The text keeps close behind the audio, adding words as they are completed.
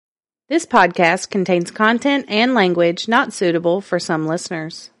This podcast contains content and language not suitable for some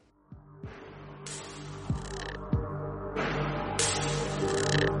listeners.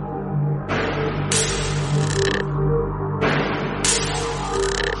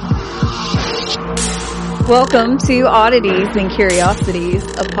 Welcome to Oddities and Curiosities,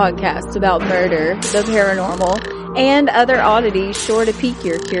 a podcast about murder, the paranormal, and other oddities sure to pique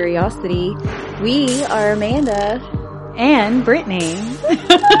your curiosity. We are Amanda. And Brittany. She's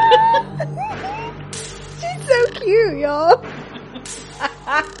so cute, y'all.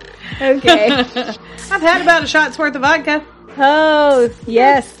 Okay. I've had about a shot's worth of vodka. Oh,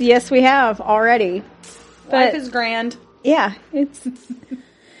 yes, we have already. Life is grand. Yeah, it's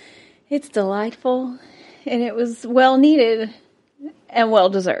delightful, and it was well needed and well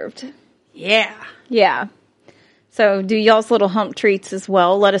deserved. Yeah. Yeah. So do y'all's little hump treats as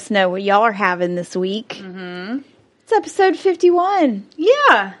well. Let us know what y'all are having this week. Mm-hmm. It's episode 51.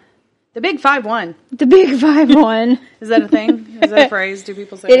 Yeah. The big 5-1. The big 5-1. Is that a thing? Is that a phrase? Do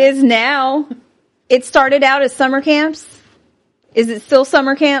people say It that? is now. It started out as summer camps. Is it still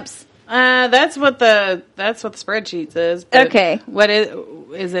summer camps? That's what the spreadsheet says. But Okay. What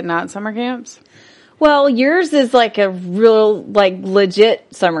is it not summer camps? Well, yours is like a real,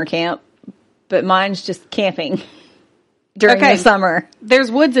 legit summer camp, but mine's just camping during the summer.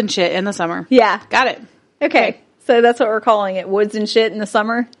 There's woods and shit in the summer. Yeah. Got it. Okay. So that's what we're calling it. Woods and shit in the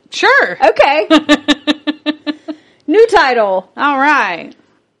summer? Sure. Okay. New title. All right.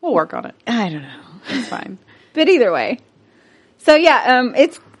 We'll work on it. I don't know. It's fine. But either way. So yeah,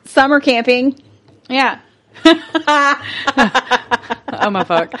 it's summer camping. Yeah. Oh my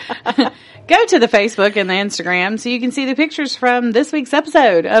fuck. Go to the Facebook and the Instagram so you can see the pictures from this week's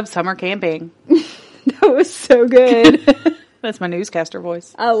episode of Summer Camping. That was so good. That's my newscaster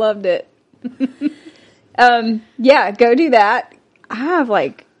voice. I loved it. Yeah, go do that. I have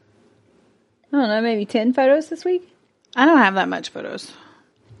I don't know, maybe 10 photos this week. I don't have that much photos.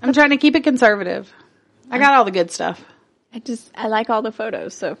 I'm trying to keep it conservative. I got all the good stuff. I like all the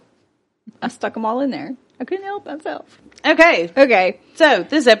photos, so I stuck them all in there. I couldn't help myself. Okay. So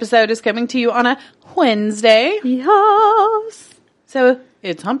this episode is coming to you on a Wednesday. Yes. So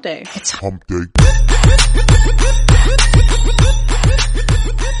it's hump day. It's hump day.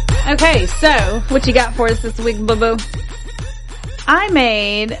 Okay, so What you got for us this week, boo-boo? I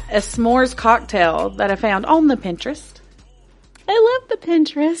made a s'mores cocktail that I found on the Pinterest. I love the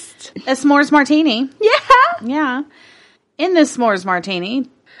Pinterest. A s'mores martini. Yeah. Yeah. In this s'mores martini.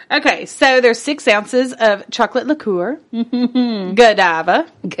 Okay, so there's 6 ounces of chocolate liqueur. Godiva.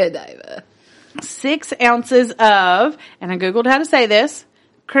 Godiva. 6 ounces of, and I Googled how to say this,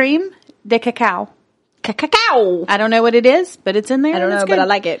 creme de cacao. Cacao. I don't know what it is, but it's in there. I don't know, but I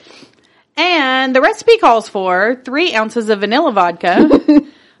like it. And the recipe calls for 3 ounces of vanilla vodka.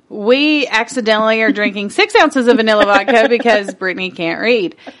 We accidentally are drinking 6 ounces of vanilla vodka because Brittany can't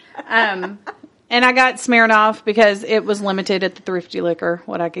read. And I got Smirnoff because it was limited at the Thrifty Liquor,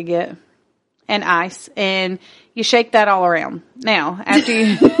 what I could get. And ice. And you shake that all around. Now, after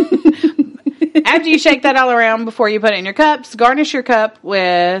you shake that all around before you put it in your cups, garnish your cup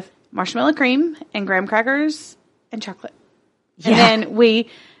with marshmallow cream and graham crackers and chocolate. Yeah. And then we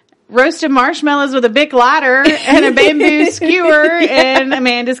roasted marshmallows with a Bic lighter and a bamboo skewer in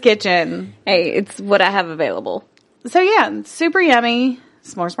Amanda's kitchen. Hey, it's what I have available. So yeah, super yummy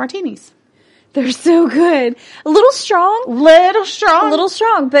s'mores martinis. They're so good. A little strong.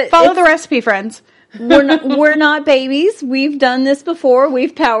 But follow the recipe, friends. we're not babies. We've done this before.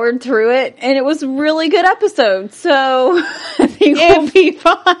 We've powered through it, and it was a really good episode. So I think we'll be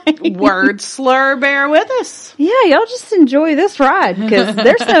fine. Word slur, bear with us. Yeah, y'all just enjoy this ride because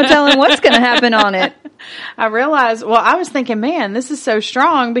there's no telling what's going to happen on it. I realized. Well, I was thinking, man, this is so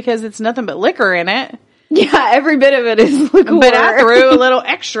strong because it's nothing but liquor in it. Yeah, every bit of it is liqueur. But I threw a little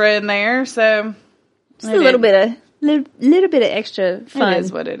extra in there, so just a little bit of extra fun. It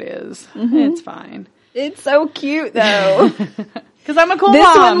is what it is. Mm-hmm. It's fine. It's so cute though. Because I'm a cool this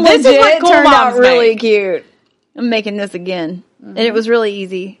mom. One legit this is what cool turned out moms really make. cute. I'm making this again, and it was really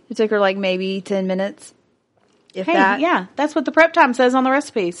easy. It took her maybe 10 minutes. If that. Yeah, that's what the prep time says on the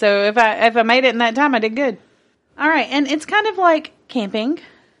recipe. So if I made it in that time, I did good. All right, and it's kind of like camping.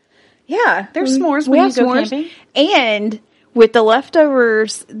 Yeah, there's s'mores when you go camping, and with the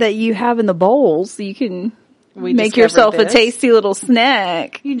leftovers that you have in the bowls, you can make yourself a tasty little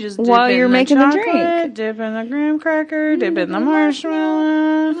snack. You just while you're making the drink. Dip in the graham cracker, dip in the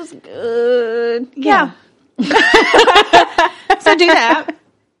marshmallow. That's good. Yeah. So do that.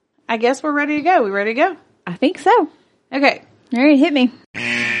 I guess we're ready to go. We ready to go? I think so. Okay. All right, hit me.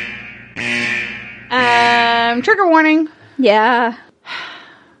 Trigger warning. Yeah.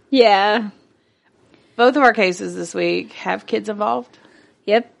 Yeah. Both of our cases this week have kids involved.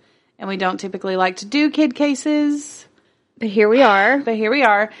 Yep. And we don't typically like to do kid cases. But here we are. But here we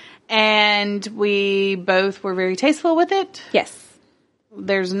are. And we both were very tasteful with it. Yes.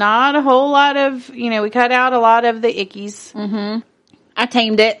 There's not a whole lot of, we cut out a lot of the ickies. Mm-hmm. I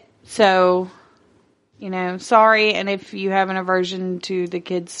tamed it. So, sorry. And if you have an aversion to the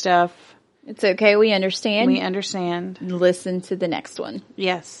kids stuff. It's okay. We understand. We understand. Listen to the next one.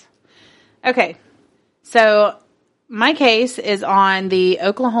 Yes. Okay. So, my case is on the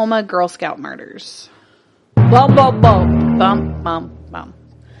Oklahoma Girl Scout murders. Bum, bum, bum. Bum, bum, bum.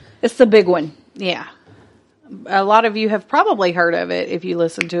 It's the big one. Yeah. A lot of you have probably heard of it if you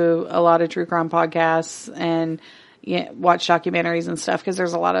listen to a lot of true crime podcasts and watch documentaries and stuff, because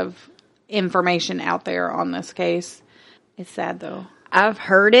there's a lot of information out there on this case. It's sad, though. I've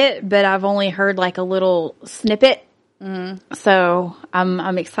heard it, but I've only heard like a little snippet. So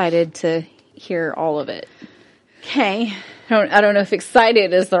I'm excited to hear all of it. Okay. I don't know if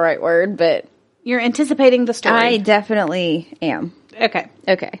excited is the right word, but you're anticipating the story. I definitely am. Okay.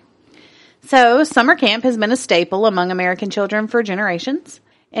 So, summer camp has been a staple among American children for generations.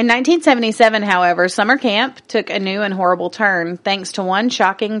 In 1977, however, summer camp took a new and horrible turn thanks to one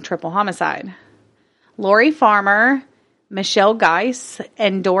shocking triple homicide. Lori Farmer, Michelle Geis,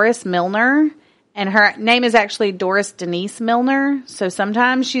 and Doris Milner, and her name is actually Doris Denise Milner, so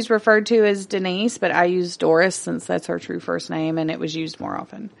sometimes she's referred to as Denise, but I use Doris since that's her true first name and it was used more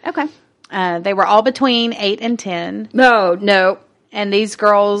often. Okay. They were all between 8 and 10. No. And these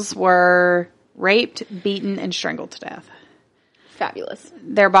girls were raped, beaten, and strangled to death. Fabulous.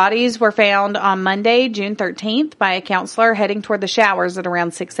 Their bodies were found on Monday, June 13th, by a counselor heading toward the showers at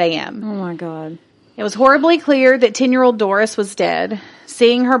around 6 a.m. Oh, my God. It was horribly clear that 10-year-old Doris was dead.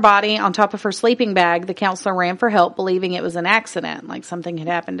 Seeing her body on top of her sleeping bag, the counselor ran for help, believing it was an accident, like something had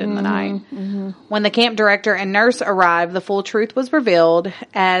happened in the night. Mm-hmm. When the camp director and nurse arrived, the full truth was revealed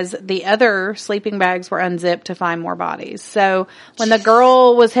as the other sleeping bags were unzipped to find more bodies. So when the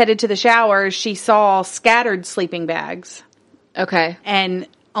girl was headed to the showers, she saw scattered sleeping bags. Okay. And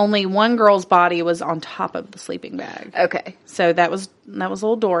only one girl's body was on top of the sleeping bag. Okay. So that was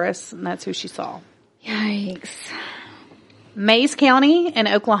little Doris, and that's who she saw. Yikes. Mays County in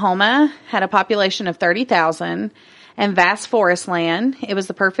Oklahoma had a population of 30,000 and vast forest land. It was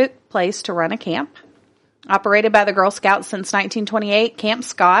the perfect place to run a camp. Operated by the Girl Scouts since 1928, Camp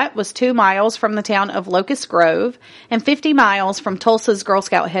Scott was 2 miles from the town of Locust Grove and 50 miles from Tulsa's Girl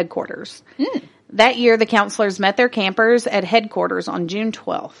Scout headquarters. That year, the counselors met their campers at headquarters on June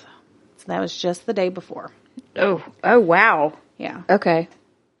 12th. So that was just the day before. Oh, wow. Yeah. Okay.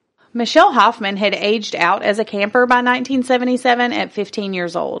 Michelle Hoffman had aged out as a camper by 1977 at 15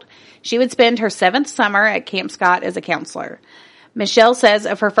 years old. She would spend her 7th summer at Camp Scott as a counselor. Michelle says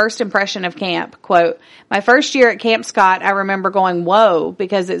of her first impression of camp, quote, "My first year at Camp Scott, I remember going, whoa,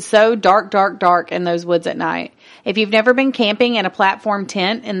 because it's so dark in those woods at night. If you've never been camping in a platform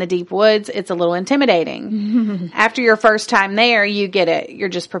tent in the deep woods, it's a little intimidating. After your first time there, you get it. You're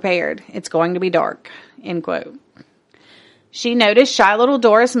just prepared. It's going to be dark," end quote. She noticed shy little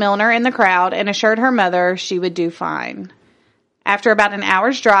Doris Milner in the crowd and assured her mother she would do fine. After about an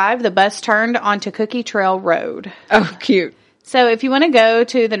hour's drive, the bus turned onto Cookie Trail Road. Oh, cute. So if you want to go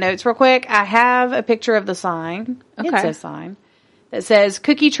to the notes real quick, I have a picture of the sign. Okay. It's a sign that says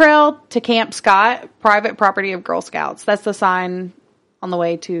Cookie Trail to Camp Scott, private property of Girl Scouts. That's the sign on the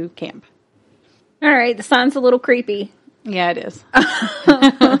way to camp. All right. The sign's a little creepy. Yeah, it is.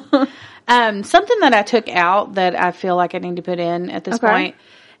 Something that I took out that I feel like I need to put in at this point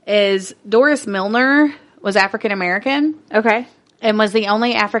is Doris Milner was African American. Okay. And was the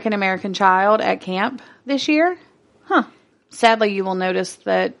only African American child at camp this year. Huh. Sadly, you will notice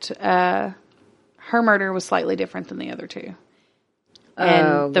that her murder was slightly different than the other two.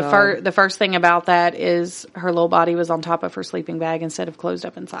 And the first thing about that is her little body was on top of her sleeping bag instead of closed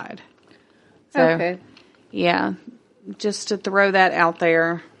up inside. So, okay. Yeah, just to throw that out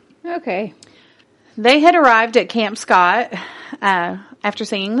there. Okay. They had arrived at Camp Scott after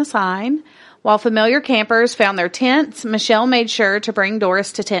seeing the sign. While familiar campers found their tents, Michelle made sure to bring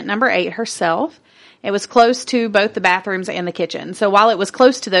Doris to tent number 8 herself. It was close to both the bathrooms and the kitchen. So while it was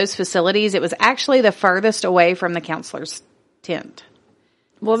close to those facilities, it was actually the furthest away from the counselor's tent.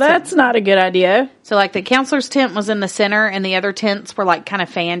 Well, that's not a good idea. So like the counselor's tent was in the center and the other tents were like kind of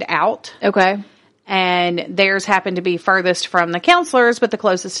fanned out. Okay. And theirs happened to be furthest from the counselors, but the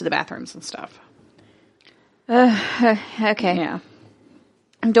closest to the bathrooms and stuff. Okay. Yeah.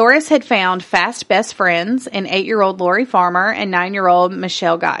 Doris had found fast best friends in 8-year-old Lori Farmer and 9-year-old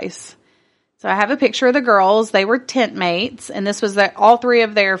Michelle Geis. So I have a picture of the girls. They were tent mates, and this was all three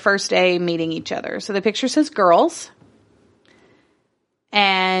of their first day meeting each other. So the picture says girls.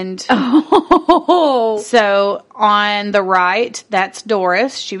 And so on the right, that's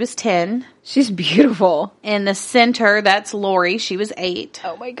Doris. She was 10. She's beautiful. In the center, that's Lori. She was 8.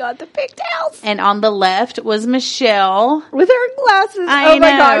 Oh my God, the pigtails. And on the left was Michelle. With her glasses. I oh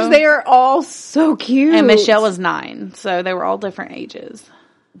my know. gosh, they are all so cute. And Michelle was 9. So they were all different ages.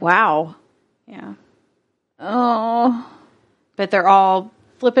 Wow. Yeah. Oh. But they're all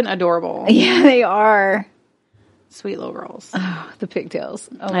flippin' adorable. Yeah, they are. Sweet little girls. Oh, the pigtails.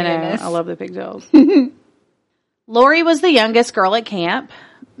 Oh I my know. goodness. I love the pigtails. Lori was the youngest girl at camp.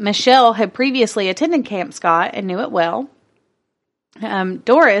 Michelle had previously attended Camp Scott and knew it well.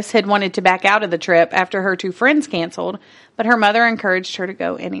 Doris had wanted to back out of the trip after her 2 friends canceled, but her mother encouraged her to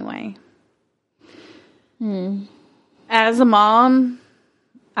go anyway. As a mom,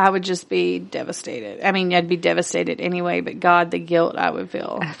 I would just be devastated. I mean, I'd be devastated anyway, but God, the guilt I would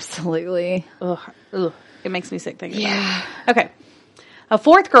feel. Absolutely. Ugh. It makes me sick thinking about it. Okay. A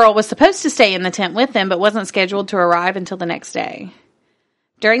 4th girl was supposed to stay in the tent with them, but wasn't scheduled to arrive until the next day.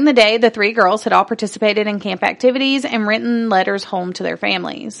 During the day, the 3 girls had all participated in camp activities and written letters home to their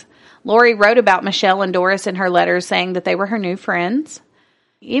families. Lori wrote about Michelle and Doris in her letters, saying that they were her new friends.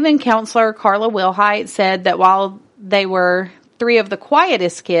 Even counselor Carla Wilhite said that while they were 3 of the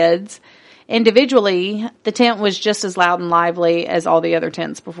quietest kids, individually, the tent was just as loud and lively as all the other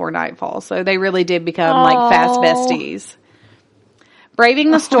tents before nightfall. So they really did become like fast besties.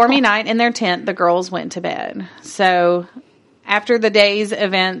 Braving the stormy night in their tent, the girls went to bed. So after the day's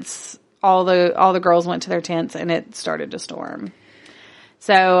events, all the girls went to their tents and it started to storm.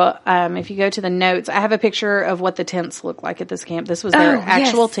 So if you go to the notes, I have a picture of what the tents look like at this camp. This was their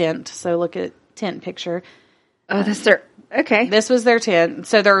actual tent. So look at tent picture. Oh, that's their... Okay. This was their tent.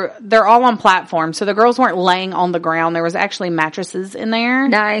 So they're all on platforms. So the girls weren't laying on the ground. There was actually mattresses in there.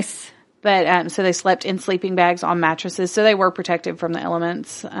 Nice. But so they slept in sleeping bags on mattresses. So they were protected from the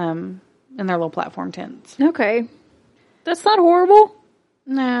elements in their little platform tents. Okay. That's not horrible.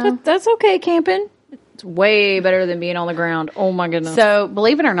 No. That's okay, camping. It's way better than being on the ground. Oh my goodness. So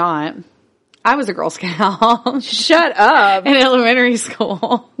believe it or not, I was a Girl Scout. Shut up. In elementary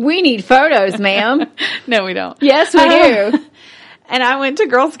school. We need photos, ma'am. No, we don't. Yes, we do. And I went to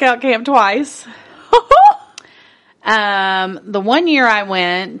Girl Scout camp twice. The one year I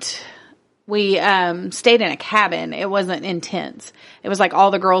went, we stayed in a cabin. It wasn't intense. It was like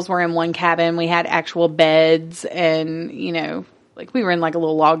all the girls were in one cabin. We had actual beds and, like we were in like a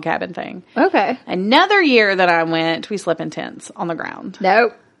little log cabin thing. Okay. Another year that I went, we slept in tents on the ground.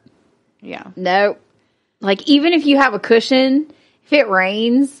 Nope. Yeah. Nope. Like, even if you have a cushion, if it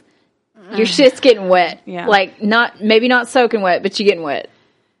rains, your shit's getting wet. Yeah. Like, maybe not soaking wet, but you're getting wet.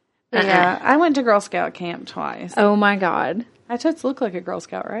 Yeah. I went to Girl Scout camp twice. Oh my God. I just look like a Girl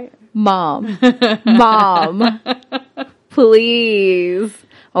Scout, right? Mom. Please.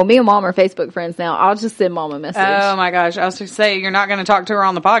 Oh, me and Mom are Facebook friends now. I'll just send Mom a message. Oh my gosh. I was going to say, you're not going to talk to her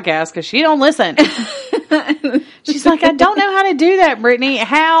on the podcast because she don't listen. She's like, I don't know how to do that, Brittany.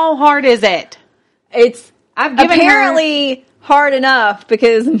 How hard is it? I've given apparently hard enough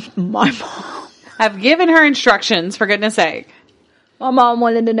because my mom. I've given her instructions, for goodness sake. My mom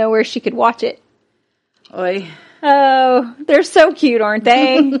wanted to know where she could watch it. Oy. Oh, they're so cute, aren't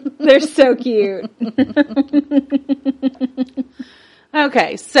they? They're so cute.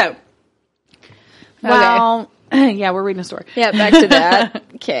 Okay, so. Well, yeah, we're reading a story. Yeah, back to that.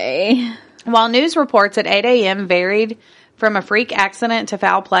 Okay. While news reports at 8 a.m. varied from a freak accident to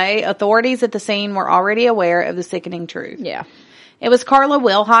foul play, authorities at the scene were already aware of the sickening truth. Yeah. It was Carla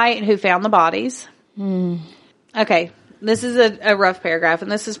Wilhite who found the bodies. Okay, this is a rough paragraph,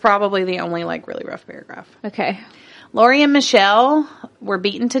 and this is probably the only, really rough paragraph. Okay. Lori and Michelle were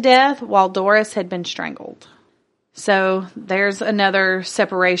beaten to death while Doris had been strangled. So there's another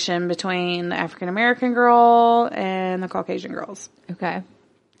separation between the African-American girl and the Caucasian girls. Okay.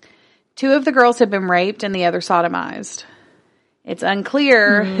 2 of the girls had been raped and the other sodomized. It's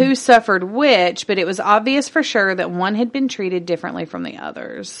unclear who suffered which, but it was obvious for sure that one had been treated differently from the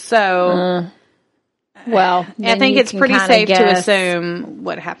others. So, well, I think it's pretty safe to assume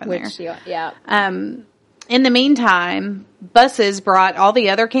what happened there. Yeah. In the meantime, buses brought all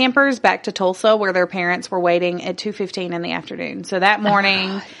the other campers back to Tulsa where their parents were waiting at 2:15 in the afternoon. So that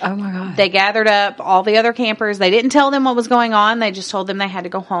morning, oh my God, they gathered up all the other campers. They didn't tell them what was going on. They just told them they had to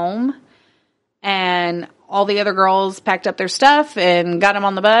go home. And all the other girls packed up their stuff and got them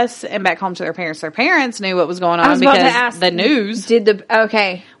on the bus and back home to their parents. Their parents knew what was going on because the news.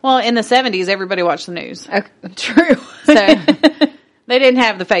 Okay. Well, in the 70s, everybody watched the news. Okay, true. So They didn't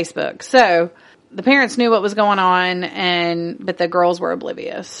have the Facebook. So the parents knew what was going on, but the girls were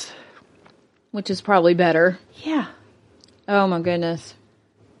oblivious. Which is probably better. Yeah. Oh my goodness.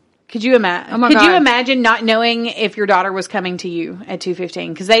 Could you imagine? Oh my Could God. you imagine not knowing if your daughter was coming to you at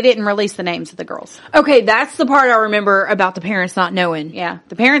 2:15? Because they didn't release the names of the girls. Okay, that's the part I remember about the parents not knowing. Yeah,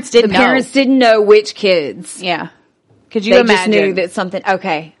 the parents didn't know. The parents didn't know which kids. Yeah. Could you They imagine? just knew that something.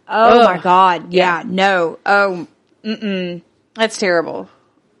 Okay. Oh Ugh. my God. Yeah. Yeah. No. Oh. That's terrible.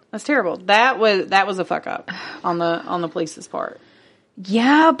 That's terrible. That was a fuck up on the police's part.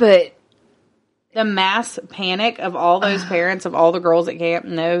 Yeah, but The mass panic of all those parents of all the girls at camp.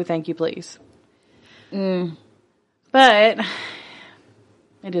 No, thank you, please. But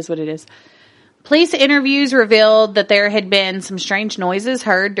it is what it is. Police interviews revealed that there had been some strange noises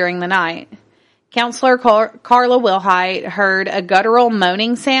heard during the night. Counselor Carla Wilhite heard a guttural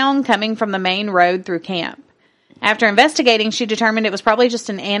moaning sound coming from the main road through camp. After investigating, she determined it was probably just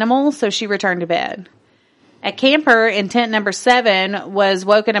an animal, so she returned to bed. A camper in tent number 7 was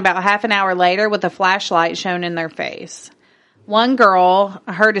woken about half an hour later with a flashlight shown in their face. One girl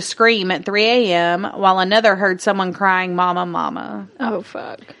heard a scream at 3 a.m., while another heard someone crying, "Mama, Mama." oh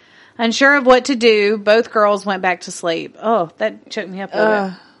fuck. Unsure of what to do, both girls went back to sleep. Oh, that choked me up a little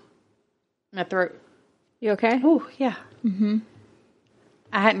bit. My throat. You okay? Oh, yeah. Mm-hmm.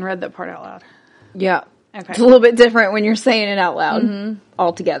 I hadn't read that part out loud. Yeah. Okay. It's a little bit different when you're saying it out loud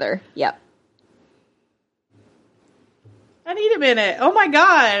altogether. Yep. I need a minute. Oh my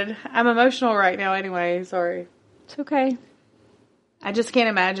God. I'm emotional right now anyway. Sorry. It's okay. I just can't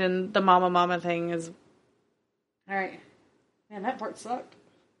imagine the mama mama thing is. All right. Man, that part sucked.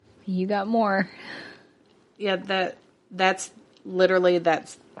 You got more. Yeah, that's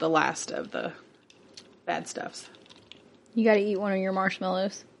the last of the bad stuffs. You got to eat one of your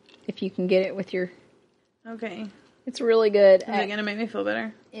marshmallows if you can get it with your. Okay. It's really good. Is it going to make me feel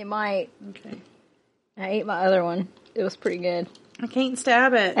better? It might. Okay. I ate my other one. It was pretty good. I can't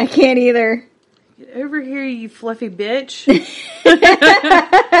stab it. I can't either. Get over here, you fluffy bitch.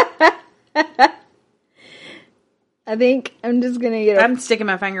 I think I'm just going to get I'm sticking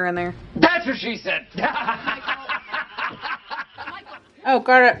my finger in there. That's what she said. Oh,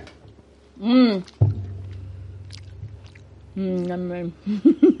 got it. I'm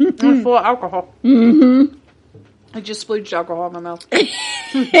full of alcohol. Mm-hmm. I just splooged alcohol in my mouth.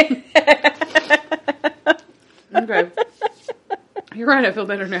 Okay. You're right, I feel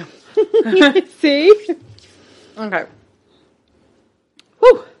better now. See? Okay.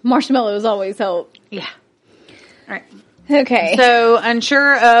 Whew. Marshmallows always help. Yeah. All right. Okay. So,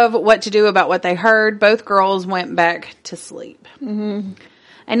 unsure of what to do about what they heard, both girls went back to sleep. Mm-hmm.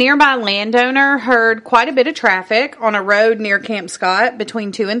 A nearby landowner heard quite a bit of traffic on a road near Camp Scott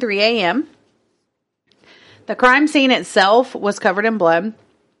between 2 and 3 a.m. The crime scene itself was covered in blood.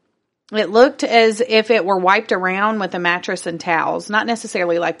 It looked as if it were wiped around with a mattress and towels. Not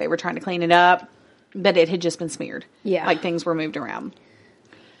necessarily like they were trying to clean it up, but it had just been smeared. Yeah. Like things were moved around.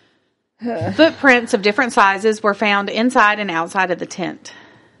 Footprints of different sizes were found inside and outside of the tent.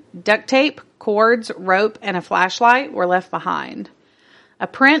 Duct tape, cords, rope, and a flashlight were left behind. A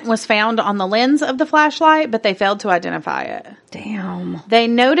print was found on the lens of the flashlight, but they failed to identify it. Damn. They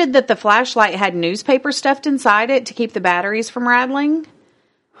noted that the flashlight had newspaper stuffed inside it to keep the batteries from rattling.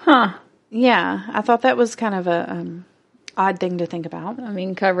 Huh. Yeah, I thought that was kind of a odd thing to think about. I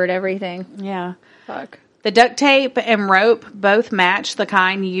mean, covered everything. Yeah. Fuck. The duct tape and rope both matched the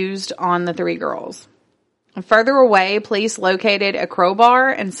kind used on the 3 girls. Further away, police located a crowbar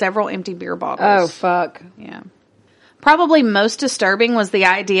and several empty beer bottles. Oh, fuck. Yeah. Probably most disturbing was the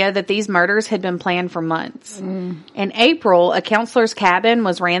idea that these murders had been planned for months. In April, a counselor's cabin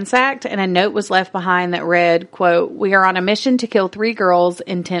was ransacked and a note was left behind that read, quote, "We are on a mission to kill 3 girls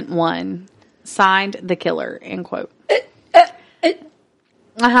in tent 1. Signed, the killer," end quote.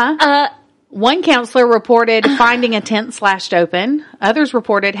 One counselor reported finding a tent slashed open. Others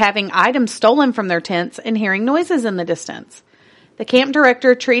reported having items stolen from their tents and hearing noises in the distance. The camp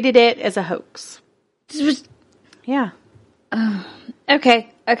director treated it as a hoax. Yeah. Okay.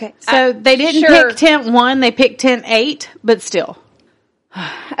 So they didn't pick tent 1, they picked tent 8, but still.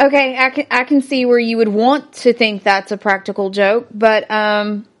 Okay, I can see where you would want to think that's a practical joke, but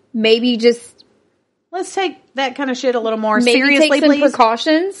maybe just Let's take that kind of shit a little more maybe seriously, take some please.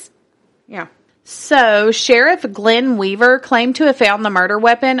 precautions. Yeah. So, Sheriff Glenn Weaver claimed to have found the murder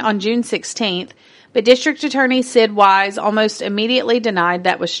weapon on June 16th, but District Attorney Sid Wise almost immediately denied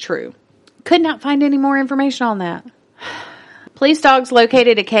that was true. Could not find any more information on that. Police dogs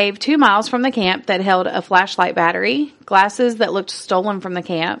located a cave 2 miles from the camp that held a flashlight battery, glasses that looked stolen from the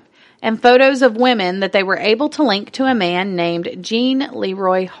camp, and photos of women that they were able to link to a man named Jean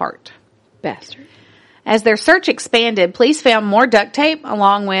Leroy Hart. Bastard. As their search expanded, police found more duct tape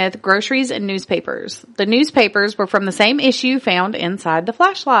along with groceries and newspapers. The newspapers were from the same issue found inside the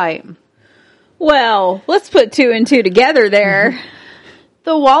flashlight. Well, let's put 2 and 2 together there.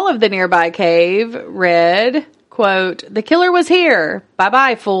 The wall of the nearby cave read, quote, "The killer was here.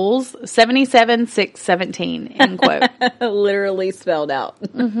 Bye-bye, fools. 77-617," end quote. Literally spelled out.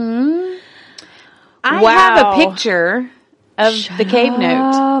 I Wow. have a picture of the cave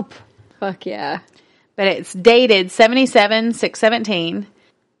note. Fuck yeah. But it's dated 77-617.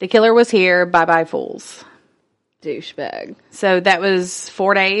 The killer was here. Bye-bye, fools. Douchebag. So that was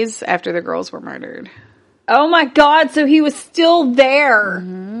 4 days after the girls were murdered. Oh my God, so he was still there.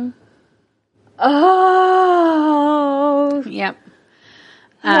 Oh. Yep.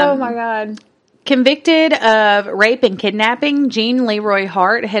 Oh my God. Convicted of rape and kidnapping, Jean Leroy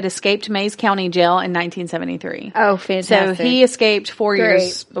Hart had escaped Mays County Jail in 1973. Oh, So fantastic. he escaped 4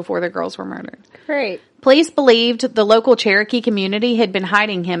 years Great. before the girls were murdered. Great. Police believed the local Cherokee community had been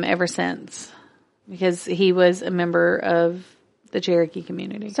hiding him ever since because he was a member of the Cherokee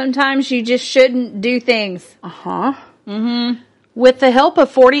community. Sometimes you just shouldn't do things. With the help of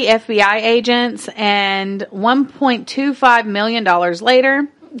 40 FBI agents and $1.25 million later,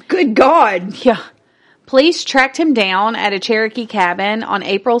 Good God. police tracked him down at a Cherokee cabin on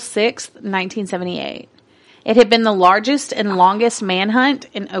April 6th, 1978. It had been the largest and longest manhunt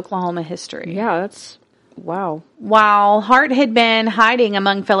in Oklahoma history. Yeah, that's... Wow. While Hart had been hiding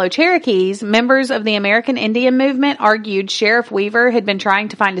among fellow Cherokees, members of the American Indian movement argued Sheriff Weaver had been trying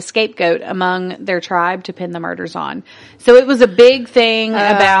to find a scapegoat among their tribe to pin the murders on. So it was a big thing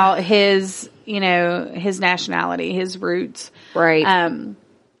about his, his nationality, his roots. Right.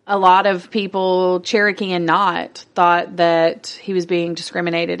 A lot of people, Cherokee and not, thought that he was being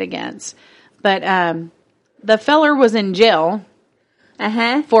discriminated against. But the feller was in jail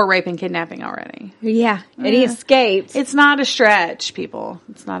for rape and kidnapping already. Yeah. And he escaped. It's not a stretch, people.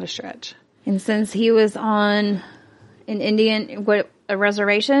 It's not a stretch. And since he was on an Indian, a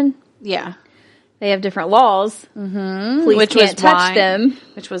reservation, Yeah. they have different laws. Mm-hmm. Police can't touch them.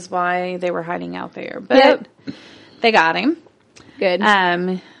 Which was why they were hiding out there. But they got him. Good.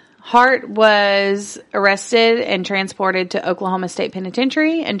 Hart was arrested and transported to Oklahoma State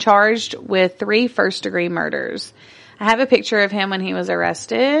Penitentiary and charged with 3 first-degree murders. I have a picture of him when he was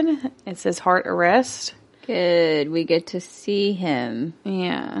arrested. It says Hart arrest. Good. We get to see him.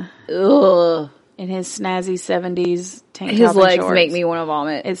 Yeah. Ugh. In his snazzy 70s tank top His and legs shorts. make me want to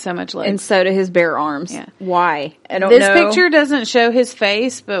vomit. It's so much legs. And so do his bare arms. Yeah. Why? I don't This know. picture doesn't show his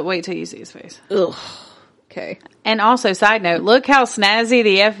face, but wait till you see his face. Ugh. Okay. And also, side note, look how snazzy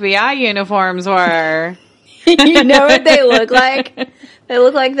the FBI uniforms were. You know what they look like? They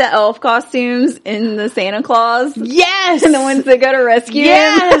look like the elf costumes in the Santa Claus. Yes! And the ones that go to rescue him.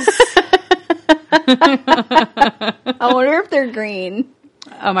 Yes! I wonder if they're green.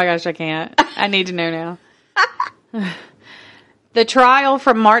 Oh my gosh, I can't. I need to know now. The trial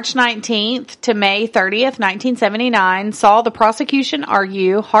from March 19th to May 30th, 1979 saw the prosecution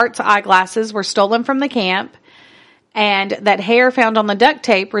argue Hart's eyeglasses were stolen from the camp and that hair found on the duct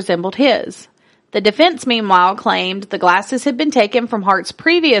tape resembled his. The defense, meanwhile, claimed the glasses had been taken from Hart's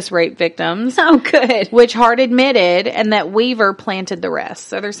previous rape victims. Oh, good. Which Hart admitted, and that Weaver planted the rest.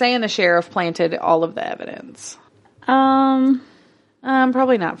 So they're saying the sheriff planted all of the evidence.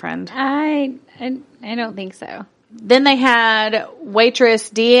 Probably not, friend. I don't think so. Then they had waitress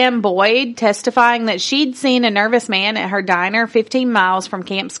Deanne Boyd testifying that she'd seen a nervous man at her diner 15 miles from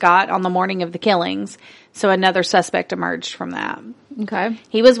Camp Scott on the morning of the killings. So another suspect emerged from that. Okay.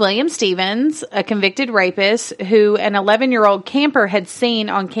 He was William Stevens, a convicted rapist who an 11-year-old camper had seen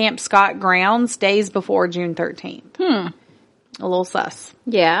on Camp Scott grounds days before June 13th. A little sus.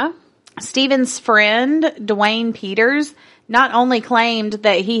 Yeah. Stevens' friend, Dwayne Peters, not only claimed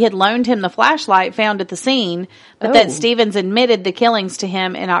that he had loaned him the flashlight found at the scene, but that Stevens admitted the killings to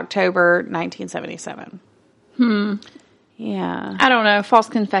him in October 1977. Yeah. I don't know. False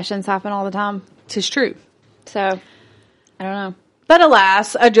confessions happen all the time. 'Tis true. So, I don't know. But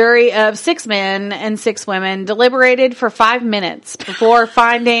alas, a jury of 6 men and 6 women deliberated for 5 minutes before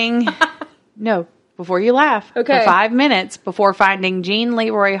finding... No, before you laugh. Okay. For 5 minutes before finding Jean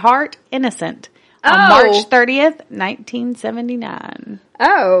Leroy Hart innocent on Oh. March 30th, 1979.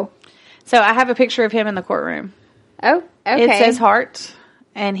 Oh. So I have a picture of him in the courtroom. Oh, okay. It says Hart,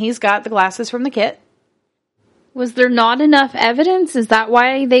 and he's got the glasses from the kit. Was there not enough evidence? Is that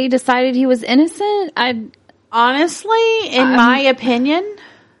why they decided he was innocent? Honestly, in my opinion,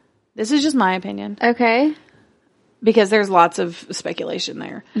 this is just my opinion, Okay. because there's lots of speculation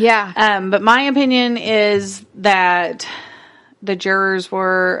there. Yeah. But my opinion is that the jurors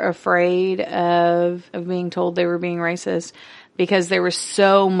were afraid of being told they were being racist because there was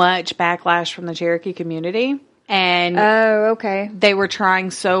so much backlash from the Cherokee community. And Oh, okay. they were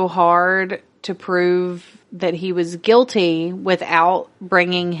trying so hard to prove that he was guilty without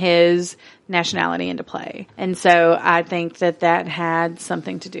bringing his nationality into play. And so I think that had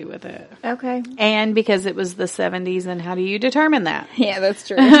something to do with it. Okay. And because it was the 70s, and how do you determine that? Yeah, that's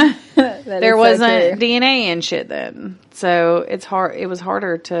true. There wasn't DNA and shit then. So it was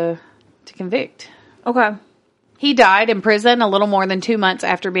harder to convict. Okay. He died in prison a little more than 2 months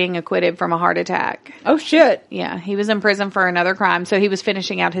after being acquitted from a heart attack. Oh, shit. Yeah, he was in prison for another crime, so he was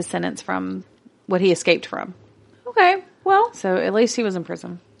finishing out his sentence from what he escaped from. Okay. Well. So at least he was in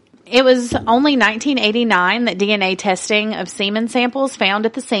prison. It was only 1989 that DNA testing of semen samples found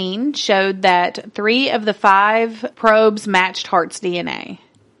at the scene showed that 3 of the 5 probes matched Hart's DNA.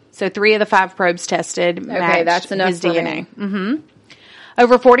 So 3 of the 5 probes tested matched that's enough his for DNA. me. Mm-hmm.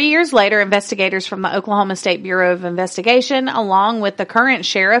 Over 40 years later, investigators from the Oklahoma State Bureau of Investigation, along with the current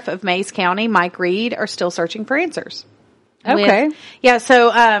sheriff of Mays County, Mike Reed, are still searching for answers. Okay.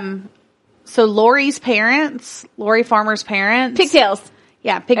 So Lori Farmer's parents. Pigtails.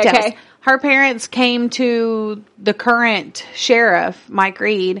 Yeah, pigtails. Okay. Her parents came to the current sheriff, Mike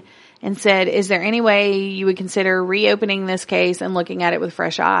Reed, and said, is there any way you would consider reopening this case and looking at it with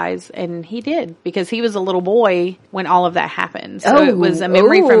fresh eyes? And he did, because he was a little boy when all of that happened. So it was a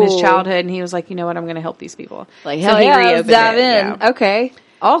memory from his childhood, and he was like, you know what, I'm going to help these people. Like, so hell he yeah, reopened let's dive it. in. Yeah. Okay.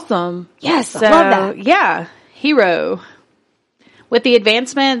 Awesome. Yes, So, I love that. yeah, hero. With the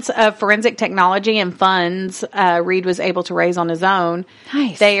advancements of forensic technology and funds Reed was able to raise on his own,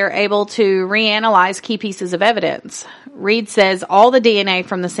 Nice. they are able to reanalyze key pieces of evidence. Reed says all the DNA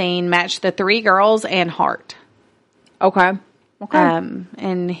from the scene matched the 3 girls and Hart. Okay. Okay.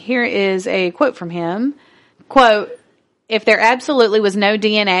 And here is a quote from him. Quote, if there absolutely was no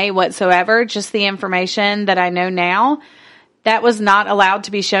DNA whatsoever, just the information that I know now, that was not allowed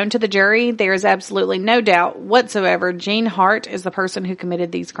to be shown to the jury. There is absolutely no doubt whatsoever Gene Hart is the person who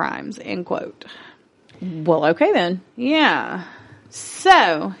committed these crimes, end quote. Well, okay then. Yeah.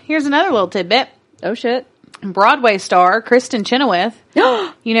 So, here's another little tidbit. Oh, shit. Broadway star Kristen Chenoweth.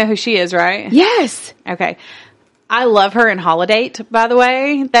 You know who she is, right? Yes. Okay. I love her in Holiday, by the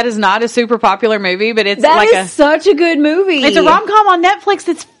way. That is not a super popular movie, but it's such a good movie. It's a rom-com on Netflix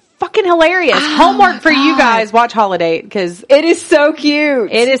that's fucking hilarious. Homework for you guys, watch Holiday, because it is so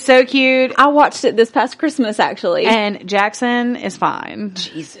cute. it is so cute. I watched it this past Christmas, actually. And Jackson is fine.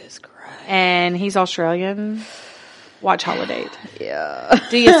 Jesus Christ. And he's Australian. Watch Holiday. Yeah.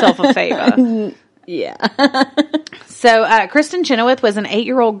 Do yourself a favor. Yeah. So, Kristen Chenoweth was an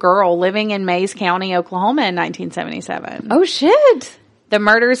 8-year-old girl living in Mays County, Oklahoma in 1977. Oh, shit. The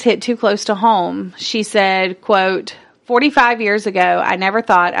murders hit too close to home. She said, quote, 45 years ago, I never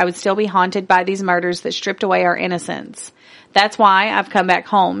thought I would still be haunted by these murders that stripped away our innocence. That's why I've come back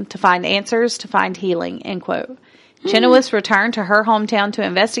home, to find answers, to find healing, end quote. Chenoweth's return to her hometown to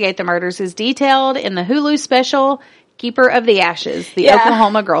investigate the murders is detailed in the Hulu special, Keeper of the Ashes, the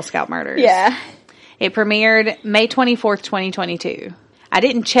Oklahoma Girl Scout murders. Yeah. It premiered May 24th, 2022. I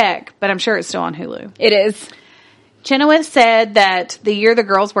didn't check, but I'm sure it's still on Hulu. It is. Chenoweth said that the year the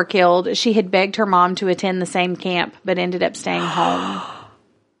girls were killed, she had begged her mom to attend the same camp, but ended up staying home.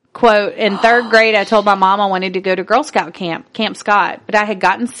 Quote, in 3rd grade, I told my mom I wanted to go to Girl Scout camp, Camp Scott, but I had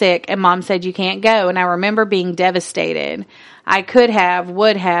gotten sick and mom said you can't go, and I remember being devastated. I could have,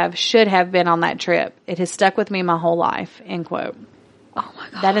 would have, should have been on that trip. It has stuck with me my whole life, end quote. Oh my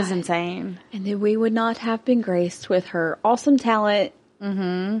God. That is insane. And then we would not have been graced with her awesome talent.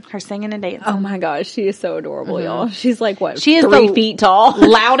 Her singing and dancing. Oh my gosh, she is so adorable, y'all. She's like, what, She is 3 the feet tall?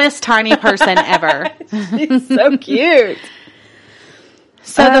 Loudest tiny person ever. She's so cute.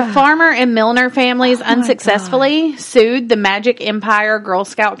 So the Farmer and Milner families unsuccessfully sued the Magic Empire Girl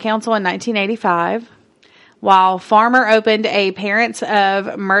Scout Council in 1985, while Farmer opened a Parents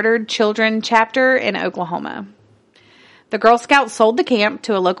of Murdered Children chapter in Oklahoma. The Girl Scouts sold the camp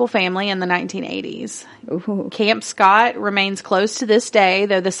to a local family in the 1980s. Ooh. Camp Scott remains closed to this day,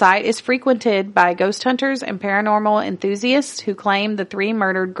 though the site is frequented by ghost hunters and paranormal enthusiasts who claim the 3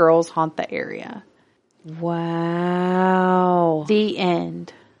 murdered girls haunt the area. Wow. The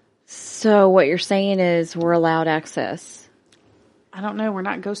end. So what you're saying is we're allowed access. I don't know. We're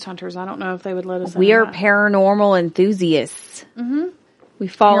not ghost hunters. I don't know if they would let us in. We are that. paranormal enthusiasts. Mm-hmm. We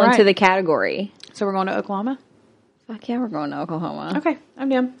fall You're into right. the category. So we're going to Oklahoma? Fuck yeah, we're going to Oklahoma. Okay, I'm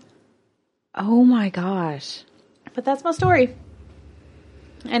down. Oh my gosh. But that's my story.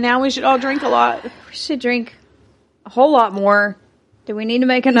 And now we should all drink a lot. We should drink a whole lot more. Do we need to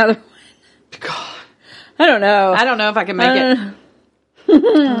make another one? God. I don't know. I don't know if I can make it.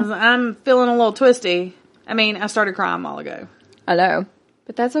 I'm feeling a little twisty. I mean, I started crying a while ago. I know.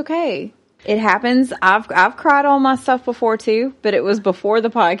 But that's okay. It happens. I've cried on my stuff before too, but it was before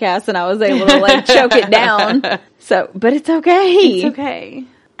the podcast and I was able to like choke it down. So, but it's okay. It's okay.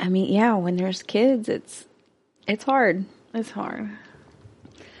 I mean, yeah, when there's kids, it's hard. It's hard.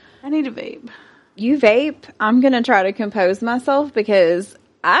 I need a vape. You vape. I'm going to try to compose myself because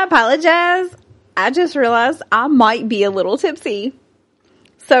I apologize. I just realized I might be a little tipsy.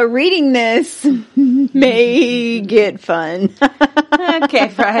 So reading this may get fun. Okay,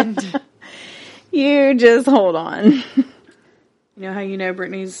 friend. You just hold on. You know how you know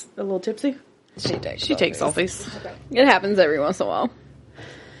Brittany's a little tipsy? She takes selfies. Okay. It happens every once in a while.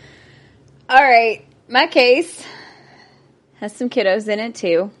 All right. My case has some kiddos in it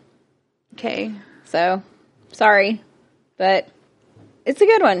too. Okay. So, sorry. But it's a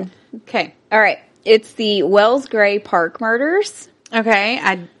good one. Okay. All right. It's the Wells Gray Park murders. Okay.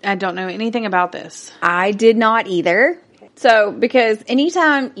 I don't know anything about this. I did not either. So, because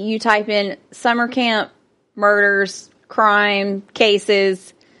anytime you type in summer camp, murders, crime,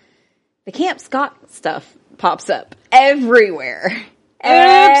 cases, the Camp Scott stuff pops up everywhere. Oops.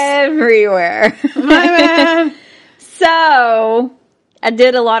 Everywhere. My bad. So, I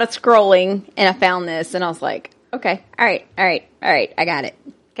did a lot of scrolling and I found this and I was like, okay, all right, I got it.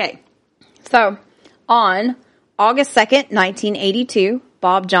 Okay. So, on August 2nd, 1982,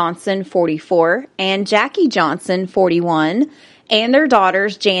 Bob Johnson, 44, and Jackie Johnson, 41, and their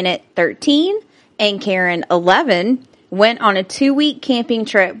daughters, Janet, 13, and Karen, 11, went on a 2-week camping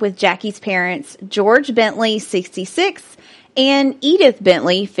trip with Jackie's parents, George Bentley, 66, and Edith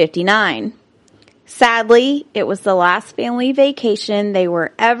Bentley, 59. Sadly, it was the last family vacation they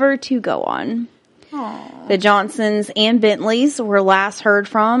were ever to go on. Aww. The Johnsons and Bentleys were last heard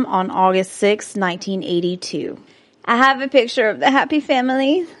from on August 6, 1982. I have a picture of the happy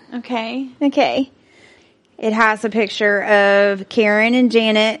family. Okay. Okay. It has a picture of Karen and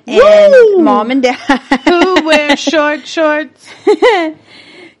Janet and Woo! Mom and Dad. Who wears short shorts?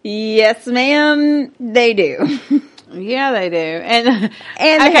 Yes, ma'am, they do. Yeah, they do. And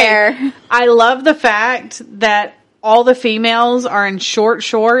hair. I love the fact that all the females are in short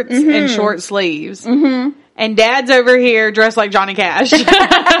shorts and short sleeves. Mm-hmm. And Dad's over here dressed like Johnny Cash.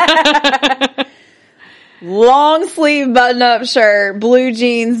 Long sleeve button-up shirt, blue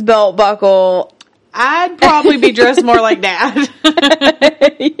jeans, belt buckle. I'd probably be dressed more like Dad.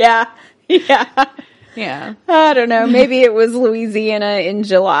 Yeah. Yeah. I don't know. Maybe it was Louisiana in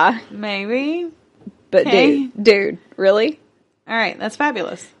July. Maybe. But Okay. dude, really? All right. That's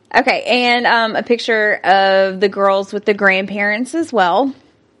fabulous. Okay, and a picture of the girls with the grandparents as well.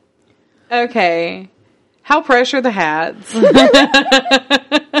 Okay. How fresh are the hats?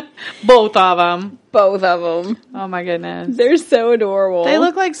 Both of them. Both of them. Oh my goodness. They're so adorable. They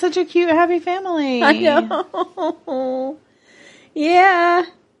look like such a cute, happy family. I know. Yeah.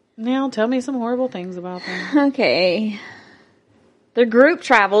 Now tell me some horrible things about them. Okay. The group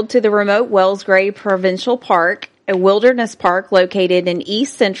traveled to the remote Wells Gray Provincial Park, a wilderness park located in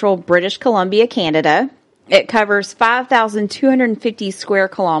east central British Columbia, Canada. It covers 5,250 square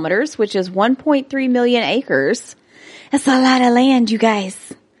kilometers, which is 1.3 million acres. That's a lot of land, you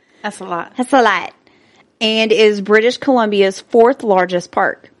guys. That's a lot. That's a lot. And is British Columbia's 4th largest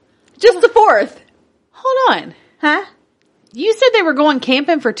park. Just the 4th. Hold on. Huh? You said they were going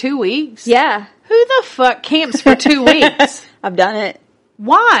camping for 2 weeks? Yeah. Who the fuck camps for 2 weeks? I've done it.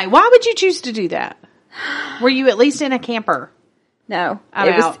 Why? Why would you choose to do that? Were you at least in a camper? No. I'm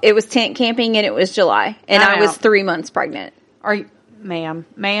it out. It was tent camping and it was July. And I'm I was out. 3 months pregnant. Are you, ma'am?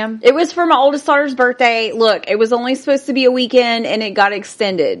 It was for my oldest daughter's birthday. Look, it was only supposed to be a weekend and it got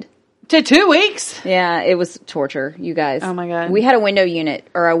extended. To 2 weeks? Yeah, it was torture, you guys. Oh my God. We had a window unit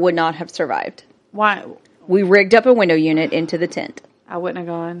or I would not have survived. Why? We rigged up a window unit into the tent. I wouldn't have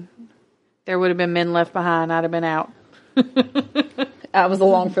gone. There would have been men left behind. I'd have been out. I was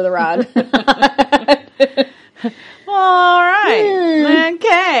along for the ride. All right.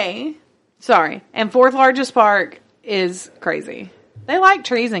 Okay. Sorry. And 4th largest park is crazy. They like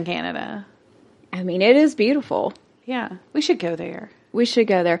trees in Canada. I mean, it is beautiful. Yeah. We should go there. We should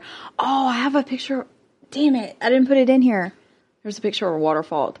go there. Oh, I have a picture. Damn it. I didn't put it in here. There's a picture of a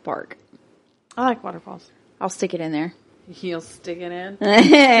waterfall at the park. I like waterfalls. I'll stick it in there. You'll stick it in.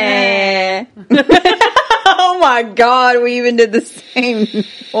 Oh my God. We even did the same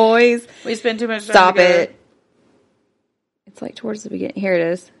noise. We spend too much time Stop together. it. It's like towards the beginning. Here it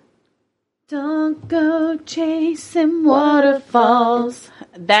is. Don't go chasing waterfalls.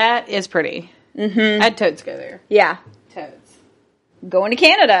 That is pretty. Mm-hmm. I'd totes go there. Yeah. Totes. Going to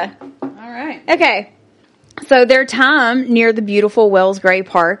Canada. All right. Okay. So their time near the beautiful Wells Gray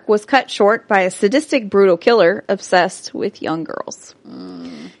Park was cut short by a sadistic, brutal killer obsessed with young girls.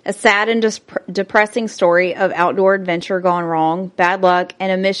 A sad and depressing story of outdoor adventure gone wrong, bad luck,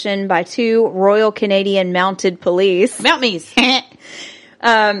 and a mission by 2 Royal Canadian Mounted Police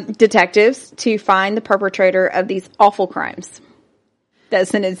detectives to find the perpetrator of these awful crimes. That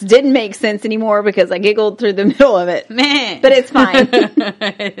sentence didn't make sense anymore because I giggled through the middle of it. Man. But it's fine.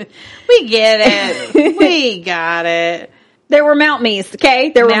 We get it. We got it. There were Mount Mees,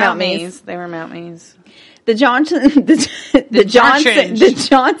 okay? There were Mount Mees. They were Mount Mees. The Johnsons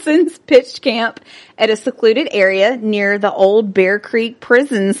pitched camp at a secluded area near the old Bear Creek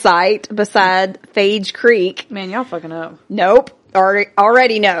prison site beside Phage Creek. Man, y'all fucking up. Nope.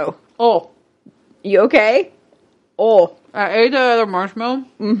 Already no. Oh. You okay? Oh. I ate the other marshmallow.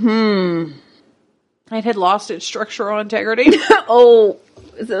 Mm-hmm. It had lost its structural integrity. Oh.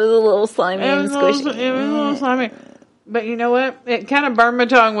 It was a little slimy and squishy. It was a little slimy. But you know what? It kind of burned my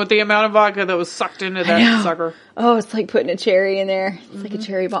tongue with the amount of vodka that was sucked into that sucker. Oh, it's like putting a cherry in there. It's like a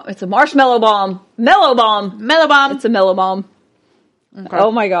cherry bomb. It's a marshmallow bomb. Mellow bomb. Mellow bomb. It's a mellow bomb. Okay.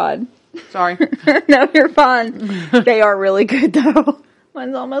 Oh my God. Sorry. No, you're fine. They are really good though.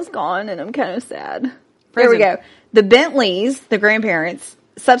 Mine's almost gone and I'm kind of sad. There we go. The Bentleys, the grandparents,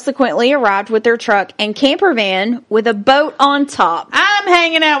 subsequently arrived with their truck and camper van with a boat on top. I'm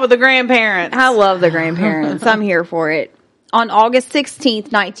hanging out with the grandparents. I love the grandparents. I'm here for it. On August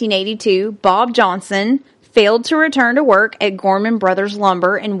 16th, 1982, Bob Johnson failed to return to work at Gorman Brothers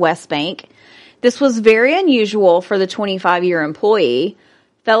Lumber in West Bank. This was very unusual for the 25-year employee.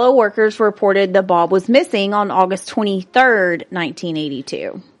 Fellow workers reported that Bob was missing on August 23rd,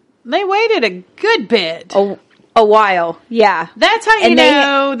 1982. They waited a good bit. A while, yeah. That's how you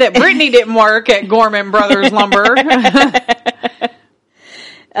know that Brittany didn't work at Gorman Brothers Lumber.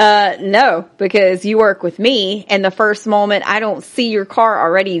 No, because you work with me, and the first moment I don't see your car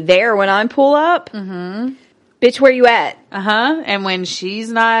already there when I pull up. Mm-hmm. Bitch, where you at? Uh-huh. And when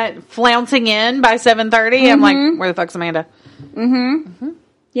she's not flouncing in by 7:30, I'm like, where the fuck's Amanda? Mm-hmm. Mm-hmm.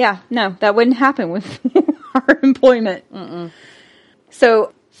 Yeah, no, that wouldn't happen with our employment. Mm-mm.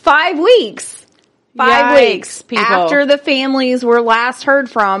 So, 5 weeks. 5 weeks people. After the families were last heard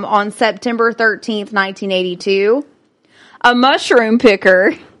from on September 13th, 1982, a mushroom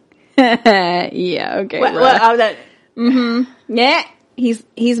picker. Yeah, okay. Yeah,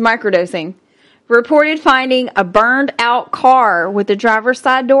 he's microdosing. Reported finding a burned out car with the driver's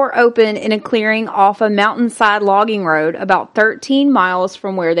side door open in a clearing off a mountainside logging road about 13 miles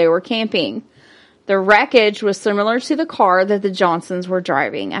from where they were camping. The wreckage was similar to the car that the Johnsons were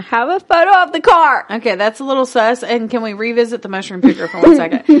driving. I have a photo of the car. Okay, that's a little sus. And can we revisit the mushroom picker for 1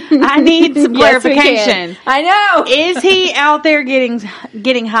 second? I need some clarification. Yes, I know. Is he out there getting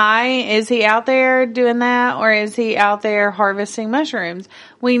high? Is he out there doing that? Or is he out there harvesting mushrooms?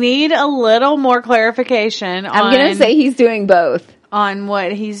 We need a little more clarification I'm going to say he's doing both. On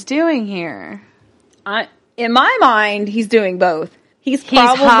what he's doing here. In my mind, he's doing both. He's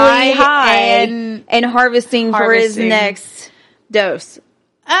probably high and harvesting for his next dose.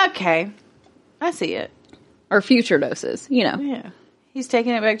 Okay. I see it. Or future doses, you know. Yeah. He's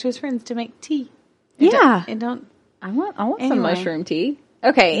taking it back to his friends to make tea. I want some mushroom tea.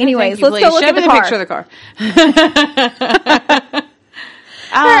 Okay, anyways, let's go look at the car. Picture of the car.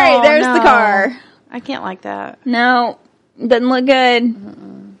 All right, there's the car. I can't like that. No, doesn't look good.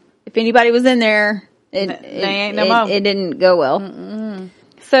 Mm-mm. If anybody was in there... It didn't go well. Mm-mm.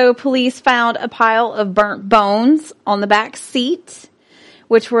 So police found a pile of burnt bones on the back seat,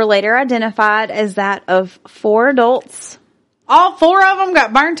 which were later identified as that of 4 adults. All 4 of them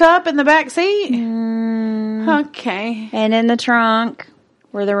got burnt up in the back seat? Okay. And in the trunk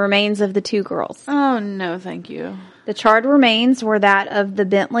were the remains of the 2 girls. Oh, no, thank you. The charred remains were that of the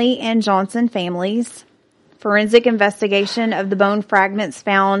Bentley and Johnson families. Forensic investigation of the bone fragments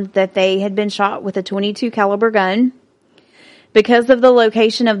found that they had been shot with a .22 caliber gun. Because of the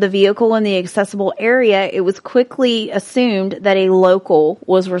location of the vehicle in the accessible area, it was quickly assumed that a local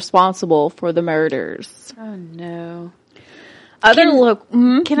was responsible for the murders. Oh, no.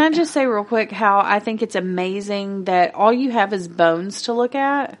 Can I just say real quick how I think it's amazing that all you have is bones to look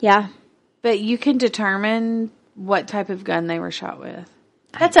at? Yeah. But you can determine what type of gun they were shot with.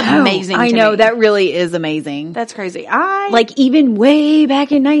 That's amazing to me. I know, that really is amazing. That's crazy. Even way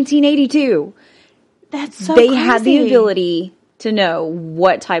back in 1982. That's so crazy. They had the ability to know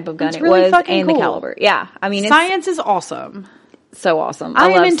what type of gun it was and the caliber. Yeah. I mean, science is awesome. So awesome.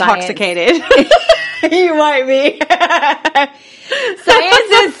 I am intoxicated. You might be.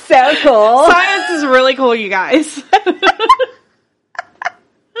 Science is so cool. Science is really cool, you guys.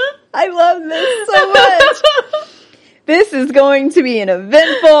 I love this so much. This is going to be an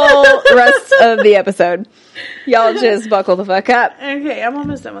eventful rest of the episode. Y'all just buckle the fuck up. Okay, I'm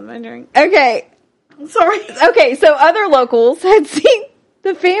almost done with my drink. Okay. Sorry. Okay, so other locals had seen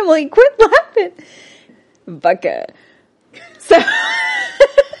the family quit laughing. Bucka. So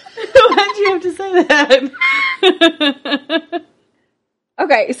Why'd you have to say that?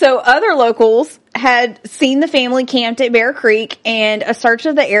 okay, so other locals had seen the family camped at Bear Creek, and a search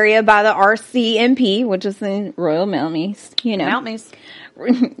of the area by the RCMP, which is the Royal Mounties, you know. Mounties.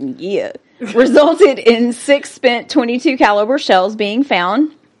 Yeah. Resulted in 6 spent .22 caliber shells being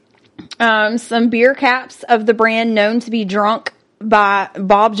found. Some beer caps of the brand known to be drunk by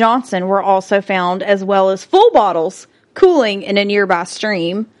Bob Johnson were also found, as well as full bottles cooling in a nearby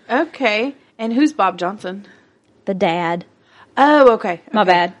stream. Okay. And who's Bob Johnson? The dad. Oh, okay. My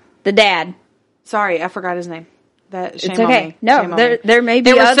bad. The dad. Sorry, I forgot his name. Shame It's on okay. me. No, Shame on there me. may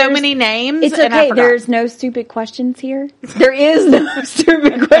be There were others. so many names. It's and I okay. forgot. There's no stupid questions here. There is no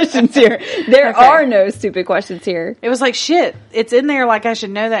stupid questions here. There Okay. are no stupid questions here. It was like, shit, it's in there like I should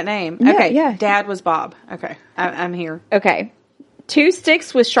know that name. Yeah, Okay, yeah. Dad was Bob. Okay, I'm here. Okay. 2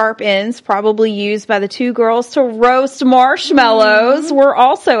 sticks with sharp ends, probably used by the 2 girls to roast marshmallows, were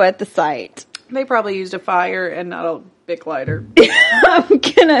also at the site. They probably used a fire and not a Bic lighter. I'm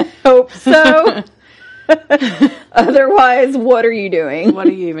gonna hope so. Otherwise, what are you doing? What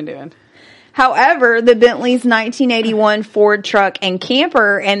are you even doing? However, the Bentley's 1981 Ford truck and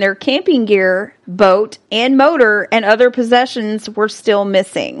camper and their camping gear, boat, and motor and other possessions were still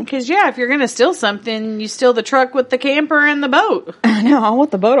missing. Because, yeah, if you're going to steal something, you steal the truck with the camper and the boat. I know, I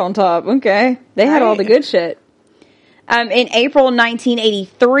want the boat on top. Okay. They had all the good shit. In April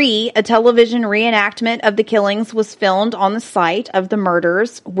 1983, a television reenactment of the killings was filmed on the site of the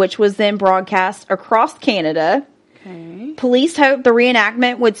murders, which was then broadcast across Canada. Okay. Police hoped the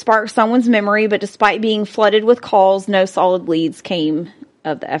reenactment would spark someone's memory, but despite being flooded with calls, no solid leads came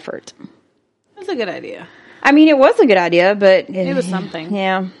of the effort. That's a good idea. I mean, it was a good idea, but It was something.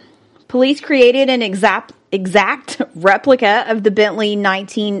 Yeah. Police created an exact replica of the Bentley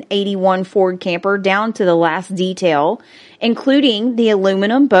 1981 Ford camper down to the last detail, including the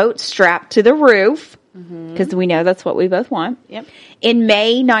aluminum boat strapped to the roof, because we know that's what we both want. Yep. In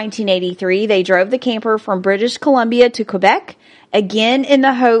May 1983, they drove the camper from British Columbia to Quebec, again in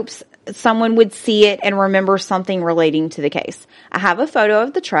the hopes someone would see it and remember something relating to the case. I have a photo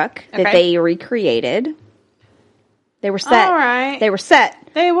of the truck that Okay. they recreated. They were set. All right. They were set.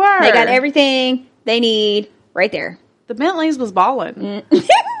 They were. They got everything they need right there. The Bentleys was balling.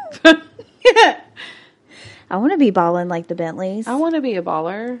 I want to be balling like the Bentleys. I want to be a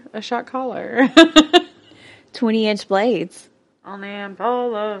baller, a shot caller. 20-inch blades. On the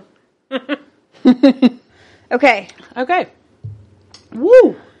Impala. Okay. Okay.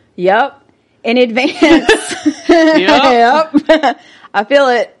 Woo. Yep. In advance. Yep. I feel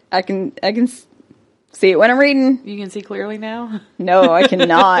it. I can see it when I'm reading. You can see clearly now? No, I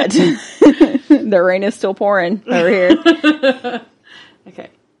cannot. The rain is still pouring over here. Okay.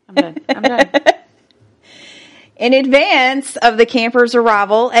 I'm done. In advance of the camper's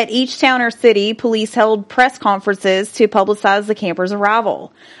arrival, at each town or city, police held press conferences to publicize the camper's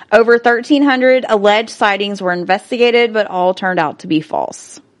arrival. Over 1,300 alleged sightings were investigated, but all turned out to be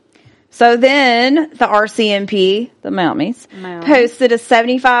false. So then, the RCMP, the Mounties, posted a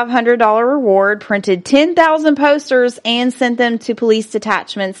 $7,500 reward, printed 10,000 posters, and sent them to police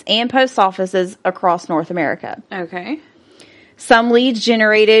detachments and post offices across North America. Okay. Some leads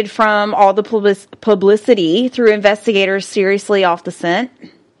generated from all the publicity threw investigators seriously off the scent.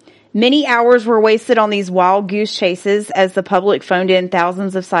 Many hours were wasted on these wild goose chases as the public phoned in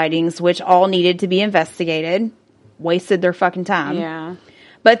thousands of sightings, which all needed to be investigated. Wasted their fucking time. Yeah.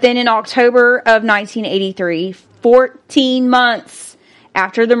 But then in October of 1983, 14 months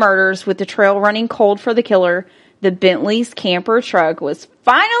after the murders, with the trail running cold for the killer, the Bentley's camper truck was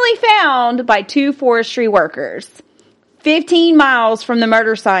finally found by 2 forestry workers. 15 miles from the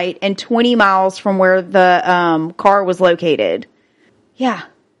murder site and 20 miles from where the car was located. Yeah.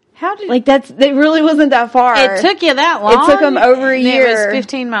 How did It really wasn't that far. it took you that long? It took them over a And year. It was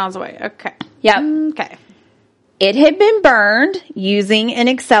 15 miles away. Okay. Yep. Okay. It had been burned using an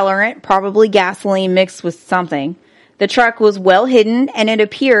accelerant, probably gasoline mixed with something. The truck was well hidden, and it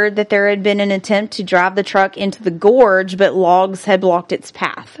appeared that there had been an attempt to drive the truck into the gorge, but logs had blocked its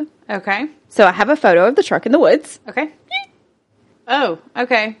path. Okay. So I have a photo of the truck in the woods. Okay. Oh,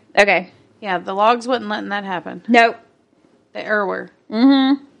 okay. Okay. Yeah, the logs wasn't letting that happen. Nope. They were.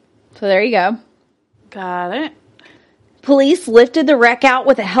 So there you go. Got it. Police lifted the wreck out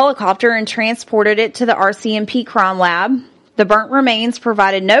with a helicopter and transported it to the RCMP crime lab. The burnt remains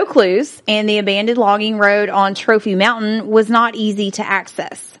provided no clues, and the abandoned logging road on Trophy Mountain was not easy to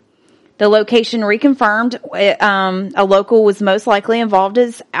access. The location reconfirmed a local was most likely involved,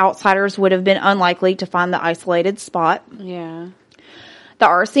 as outsiders would have been unlikely to find the isolated spot. Yeah. The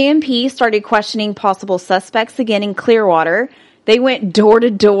RCMP started questioning possible suspects again in Clearwater. They went door to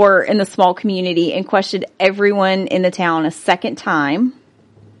door in the small community and questioned everyone in the town a second time.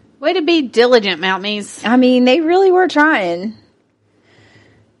 Way to be diligent, Mounties. I mean, they really were trying.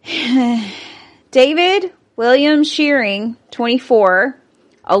 David William Shearing, 24,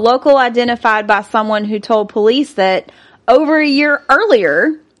 a local identified by someone who told police that over a year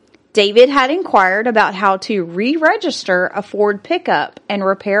earlier, David had inquired about how to re-register a Ford pickup and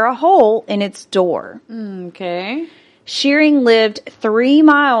repair a hole in its door. Okay. Shearing lived 3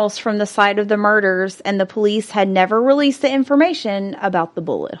 miles from the site of the murders, and the police had never released the information about the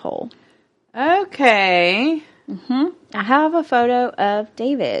bullet hole. Okay. I have a photo of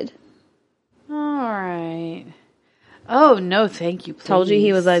David. All right. Oh, no, thank you, please. Told you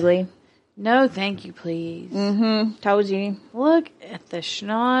he was ugly. No, thank you, please. Told you. Look at the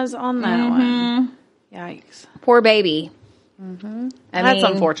schnoz on that one. Yikes. Poor baby. That's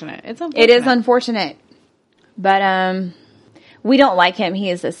unfortunate. It's unfortunate. It is unfortunate. But, we don't like him.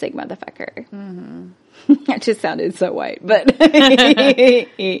 He is a sick motherfucker. That just sounded so white, but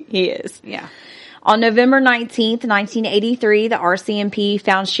he is. Yeah. On November 19th, 1983, the RCMP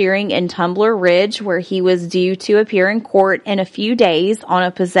found Shearing in Tumbler Ridge, where he was due to appear in court in a few days on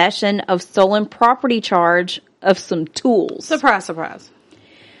a possession of stolen property charge of some tools. Surprise, surprise.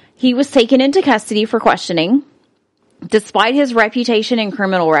 He was taken into custody for questioning. Despite his reputation and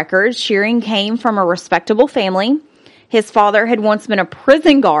criminal record, Shearing came from a respectable family. His father had once been a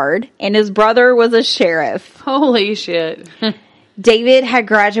prison guard, and his brother was a sheriff. Holy shit. David had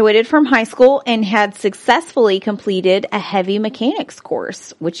graduated from high school and had successfully completed a heavy mechanics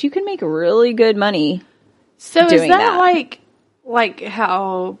course, which you can make really good money. So is doing that like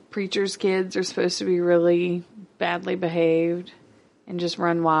how preachers' kids are supposed to be really badly behaved and just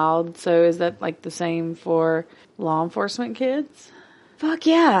run wild? So is that like the same for law enforcement kids? Fuck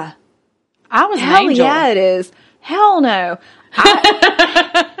yeah. I was an Hell angel. yeah, it is. Hell no.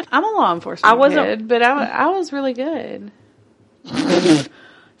 I'm a law enforcement I wasn't- kid, but I was really good.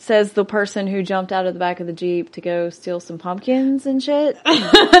 Says the person who jumped out of the back of the Jeep to go steal some pumpkins and shit.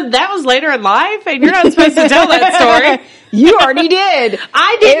 That was later in life, and you're not supposed to tell that story. You already did.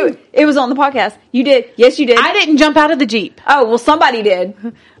 I didn't. It was on the podcast. You did. Yes, you did. I didn't jump out of the Jeep. Oh, well, somebody did.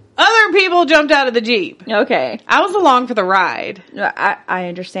 Other people jumped out of the Jeep. Okay. I was along for the ride. I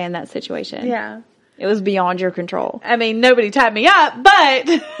understand that situation. Yeah. It was beyond your control. I mean, nobody tied me up, but...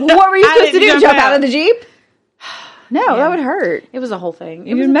 What were you I supposed to didn't do? Jump out of the Jeep? No, Yeah. that would hurt. It was a whole thing.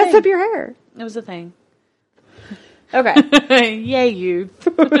 It You was would a mess thing. up your hair. It was a thing. Okay. Yay, you.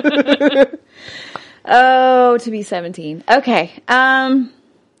 Oh, to be 17. Okay. The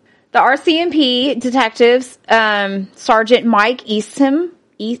RCMP detectives, Sergeant Mike Eastham,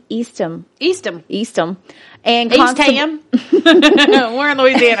 Eastham. and East Ham. We're in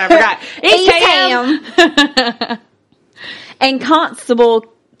Louisiana, I forgot. East Ham. and Constable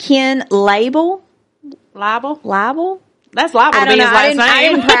Ken Label. Libel? That's liable I to be don't his know. last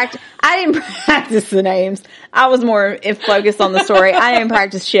name. I didn't practice the names. I was more focused on the story. I didn't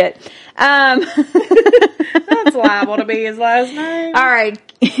practice shit. That's liable to be his last name. All right.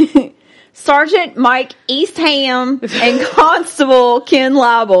 Sergeant Mike Eastham and Constable Ken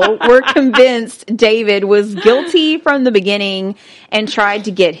Libel were convinced David was guilty from the beginning and tried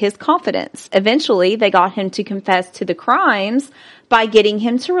to get his confidence. Eventually, they got him to confess to the crimes by getting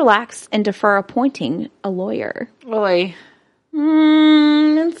him to relax and defer appointing a lawyer. Really?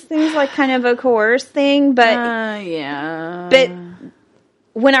 It seems like kind of a coerced thing, but Yeah. But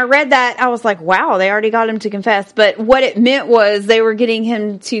when I read that, I was like, wow, they already got him to confess. But what it meant was they were getting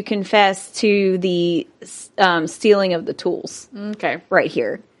him to confess to the stealing of the tools. Okay. Right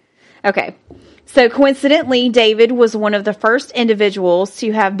here. Okay. So coincidentally, David was one of the first individuals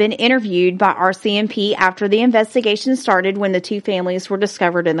to have been interviewed by RCMP after the investigation started when the two families were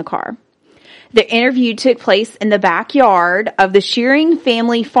discovered in the car. The interview took place in the backyard of the Shearing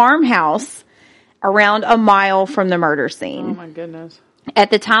family farmhouse around a mile from the murder scene. Oh my goodness.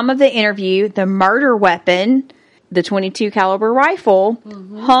 At the time of the interview, the murder weapon, the .22 caliber rifle,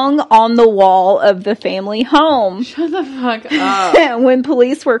 hung on the wall of the family home. Shut the fuck up. When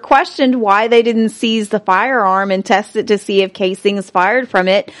police were questioned why they didn't seize the firearm and test it to see if casings fired from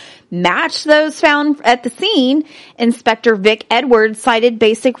it matched those found at the scene, Inspector Vic Edwards cited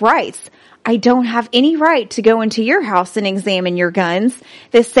basic rights. I don't have any right to go into your house and examine your guns,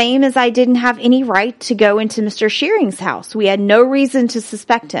 the same as I didn't have any right to go into Mr. Shearing's house. We had no reason to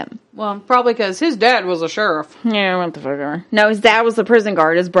suspect him. Well, probably because his dad was a sheriff. Yeah, what the fuck ever. No, his dad was the prison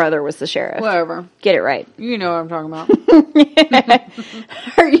guard. His brother was the sheriff. Whatever. Get it right. You know what I'm talking about.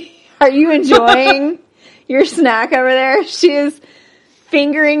 Are you enjoying your snack over there? She is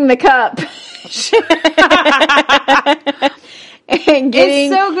fingering the cup. And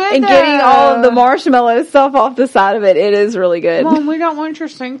getting, it's so good, and getting all of the marshmallow stuff off the side of it. It is really good. Mom, we don't want your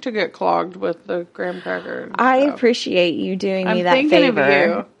sink to get clogged with the graham cracker. I appreciate you doing me that thinking favor. of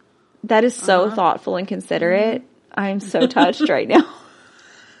you. That is so thoughtful and considerate. I'm so touched right now.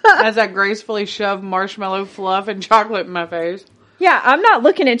 As I gracefully shove marshmallow fluff and chocolate in my face. Yeah, I'm not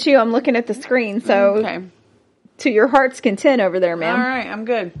looking at you. I'm looking at the screen. So, Okay. to your heart's content over there, ma'am. All right, I'm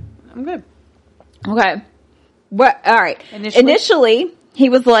good. Okay. What? All right. Initially, he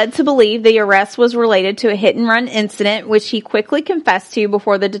was led to believe the arrest was related to a hit-and-run incident, which he quickly confessed to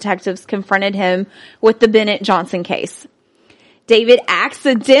before the detectives confronted him with the Bennett Johnson case. David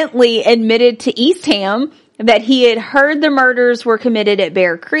accidentally admitted to Eastham that he had heard the murders were committed at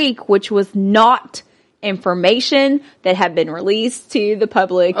Bear Creek, which was not information that had been released to the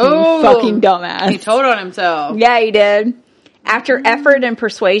public. You fucking dumbass. He told on himself. Yeah, he did. After effort and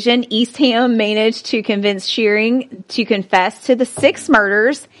persuasion, Eastham managed to convince Shearing to confess to the 6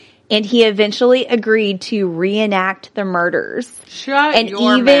 murders, and he eventually agreed to reenact the murders. Shut and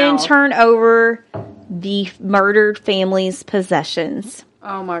your even mouth. turn over the murdered family's possessions.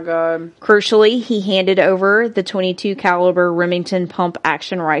 Oh my God. Crucially, he handed over the .22 caliber Remington pump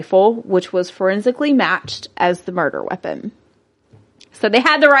action rifle, which was forensically matched as the murder weapon. So they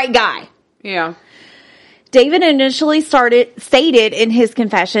had the right guy. Yeah. David initially stated in his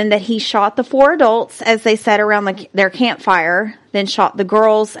confession that he shot the 4 adults as they sat around their campfire, then shot the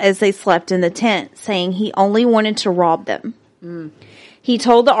girls as they slept in the tent, saying he only wanted to rob them. He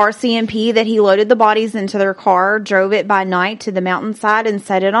told the RCMP that he loaded the bodies into their car, drove it by night to the mountainside, and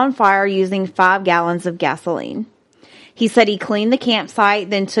set it on fire using 5 gallons of gasoline. He said he cleaned the campsite,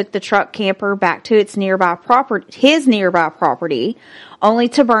 then took the truck camper back to his nearby property, only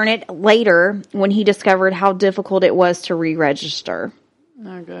to burn it later when he discovered how difficult it was to re-register.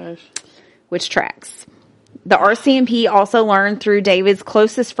 Oh gosh. Which tracks. The RCMP also learned through David's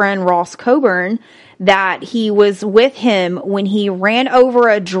closest friend, Ross Coburn, that he was with him when he ran over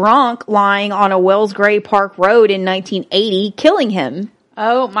a drunk lying on a Wells Gray Park Road in 1980, killing him.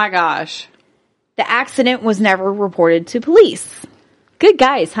 Oh my gosh. The accident was never reported to police. Good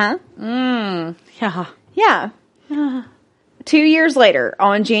guys, huh? Yeah. Yeah. 2 years later,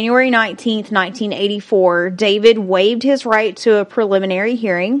 on January 19th, 1984, David waived his right to a preliminary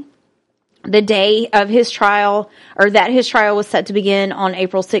hearing. The day of his trial, or that his trial was set to begin on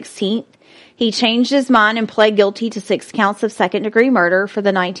April 16th, he changed his mind and pled guilty to 6 counts of second-degree murder for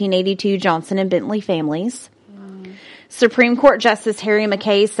the 1982 Johnson and Bentley families. Supreme Court Justice Harry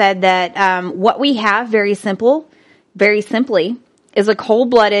McKay said that what we have, very simply, is a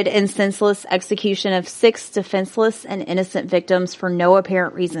cold-blooded and senseless execution of 6 defenseless and innocent victims for no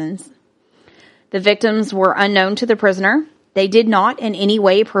apparent reasons. The victims were unknown to the prisoner. They did not in any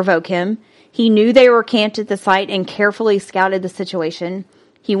way provoke him. He knew they were camped at the site and carefully scouted the situation.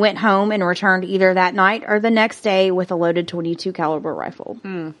 He went home and returned either that night or the next day with a loaded .22 caliber rifle.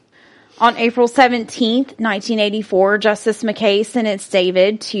 On April 17th, 1984, Justice McKay sentenced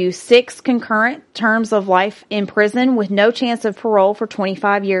David to 6 concurrent terms of life in prison with no chance of parole for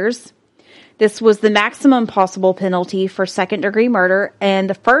 25 years. This was the maximum possible penalty for second-degree murder and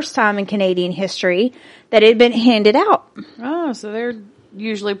the first time in Canadian history that it had been handed out. Oh, so they're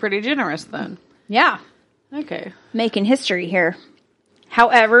usually pretty generous then. Yeah. Okay. Making history here.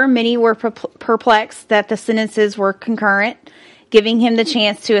 However, many were perplexed that the sentences were concurrent, giving him the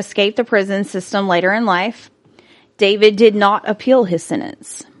chance to escape the prison system later in life. David did not appeal his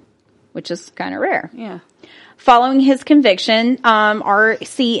sentence, which is kind of rare. Yeah. Following his conviction,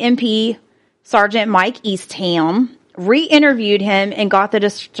 RCMP Sergeant Mike Eastham re-interviewed him and got the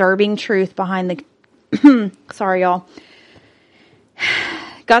disturbing truth behind the... Sorry, y'all.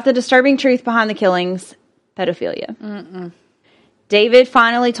 Got the disturbing truth behind the killings, pedophilia. David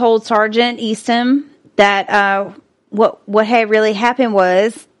finally told Sergeant Eastham that what had really happened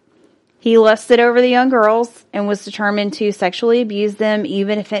was he lusted over the young girls and was determined to sexually abuse them,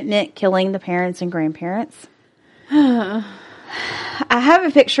 even if it meant killing the parents and grandparents. I have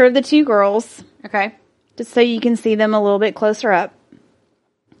a picture of the 2 girls. Okay. Just so you can see them a little bit closer up.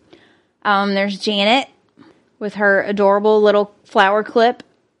 There's Janet with her adorable little flower clip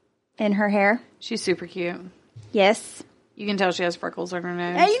in her hair. She's super cute. Yes. You can tell she has freckles on her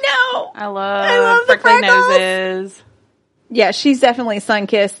nose. I know. I love the freckly freckles. noses. Yeah, she's definitely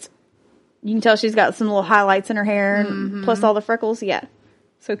sun-kissed. You can tell she's got some little highlights in her hair, and plus all the freckles. Yeah,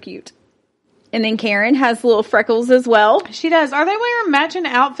 so cute. And then Karen has little freckles as well. She does. Are they wearing matching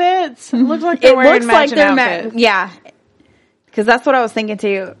outfits? It looks like they're wearing matching outfits. Yeah, because that's what I was thinking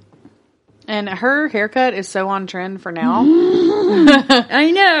too. And her haircut is so on trend for now.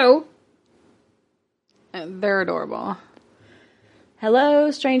 I know. They're adorable. Hello,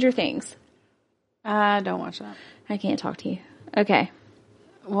 Stranger Things. I don't watch that. I can't talk to you. Okay.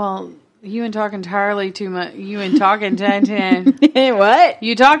 Well, you talk entirely too much. You talk entirely What?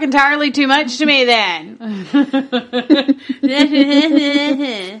 You talk entirely too much to me then.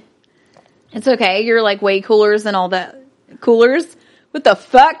 It's okay. You're like way coolers and all that. Coolers? What the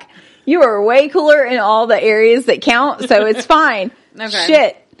fuck? You are way cooler in all the areas that count, so it's fine. Okay.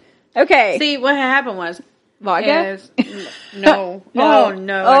 Shit. Okay. See, what happened was... Vodka? No. No. Oh,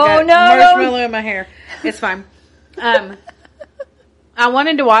 no. Oh, I got no. marshmallow in my hair. It's fine. I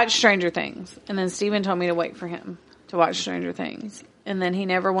wanted to watch Stranger Things, and then Steven told me to wait for him to watch Stranger Things. And then he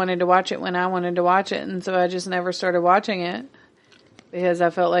never wanted to watch it when I wanted to watch it, and so I just never started watching it. Because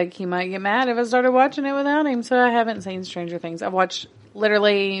I felt like he might get mad if I started watching it without him, so I haven't seen Stranger Things. I've watched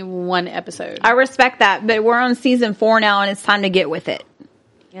literally one episode. I respect that, but we're on season 4 now, and it's time to get with it.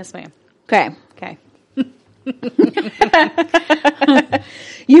 Yes, ma'am. Okay. Okay.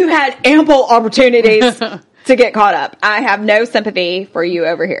 You had ample opportunities to get caught up. I have no sympathy for you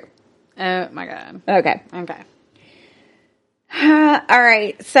over here. Oh, my God. Okay. Okay. All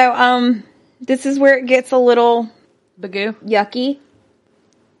right. So, this is where it gets a little Bagoo. yucky.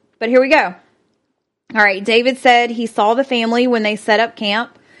 But here we go. All right. David said he saw the family when they set up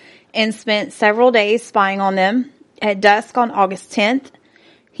camp and spent several days spying on them. At dusk on August 10th,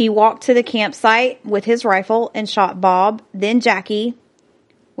 he walked to the campsite with his rifle and shot Bob, then Jackie,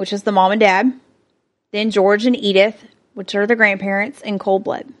 which is the mom and dad, then George and Edith, which are the grandparents, in cold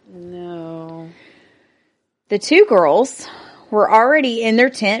blood. No. The 2 girls were already in their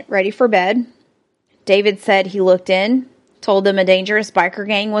tent, ready for bed. David said he looked in, told them a dangerous biker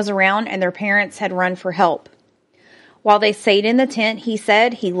gang was around and their parents had run for help. While they stayed in the tent, he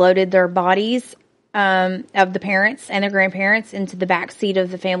said he loaded their bodies of the parents and their grandparents into the back seat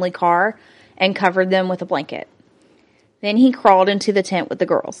of the family car and covered them with a blanket. Then he crawled into the tent with the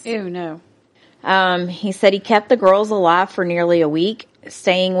girls. Ew, no. He said he kept the girls alive for nearly a week,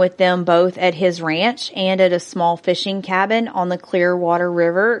 staying with them both at his ranch and at a small fishing cabin on the Clearwater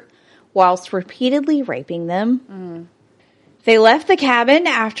River, whilst repeatedly raping them. They left the cabin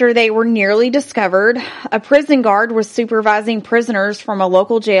after they were nearly discovered. A prison guard was supervising prisoners from a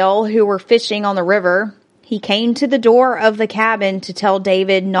local jail who were fishing on the river. He came to the door of the cabin to tell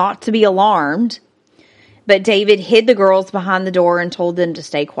David not to be alarmed, but David hid the girls behind the door and told them to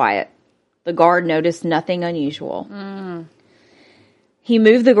stay quiet. The guard noticed nothing unusual. He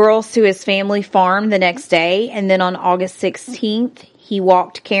moved the girls to his family farm the next day, and then on August 16th, he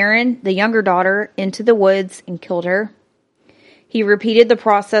walked Karen, the younger daughter, into the woods and killed her. He repeated the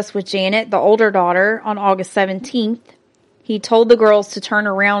process with Janet, the older daughter, on August 17th. He told the girls to turn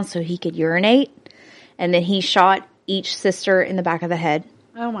around so he could urinate, and then he shot each sister in the back of the head.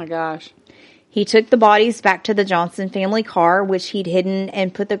 Oh, my gosh. He took the bodies back to the Johnson family car, which he'd hidden,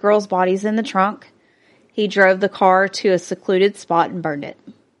 and put the girls' bodies in the trunk. He drove the car to a secluded spot and burned it.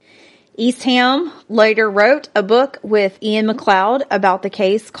 Eastham later wrote a book with Ian McLeod about the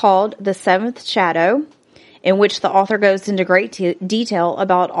case called The Seventh Shadow, in which the author goes into great detail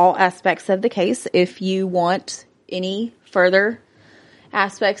about all aspects of the case. If you want any further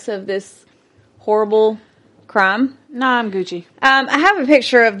aspects of this horrible crime. Nah, I'm Gucci. I have a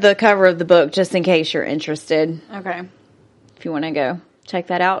picture of the cover of the book just in case you're interested. Okay. If you want to go check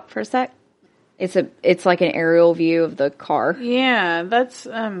that out for a sec. It's like an aerial view of the car. Yeah, that's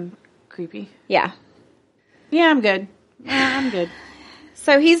creepy. Yeah. Yeah, I'm good. Yeah, I'm good.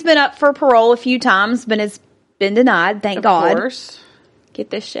 So he's been up for parole a few times, but has been denied, thank God. Of course.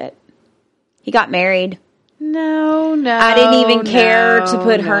 Get this shit. He got married. No. I didn't even care to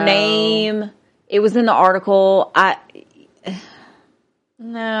put her name. It was in the article.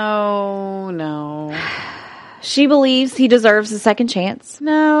 No. She believes he deserves a second chance.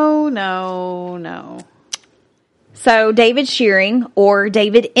 No. So David Shearing, or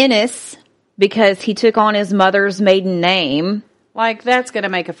David Ennis, because he took on his mother's maiden name. Like, that's going to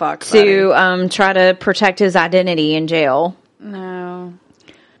make a fuck. To try to protect his identity in jail. No.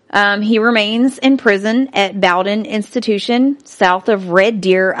 He remains in prison at Bowden Institution, south of Red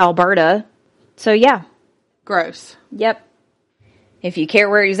Deer, Alberta. So, yeah. Gross. Yep. If you care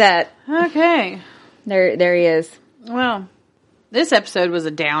where he's at. Okay. There he is. Well, this episode was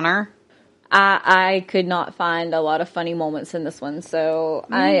a downer. I could not find a lot of funny moments in this one, so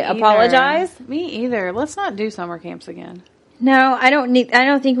I apologize. Me either. Let's not do summer camps again. No, I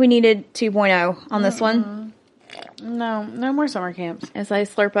don't think we needed 2.0 on this one. No more summer camps. As I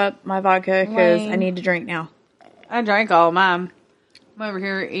slurp up my vodka because I need to drink now. I drank all of mine. I'm over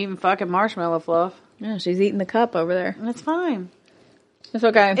here eating fucking marshmallow fluff. Yeah, she's eating the cup over there. That's fine. It's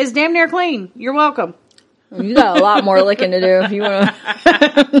okay. It's damn near clean. You're welcome. You got a lot more licking to do if you want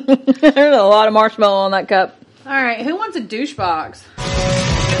to. There's a lot of marshmallow on that cup. All right, who wants a douche box? I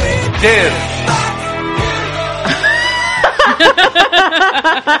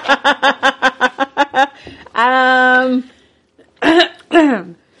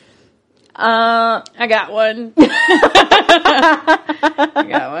got one. I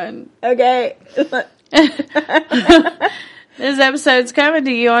got one. Okay. This episode's coming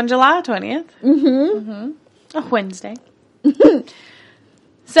to you on July 20th. A Wednesday.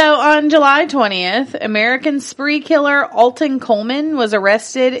 So on July 20th, American spree killer Alton Coleman was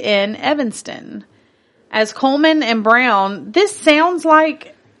arrested in Evanston. As Coleman and Brown, this sounds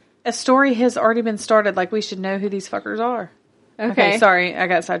like a story has already been started, like we should know who these fuckers are. Okay, sorry, I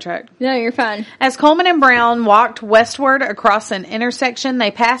got sidetracked. No, you're fine. As Coleman and Brown walked westward across an intersection,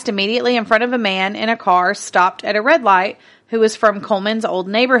 they passed immediately in front of a man in a car stopped at a red light who was from Coleman's old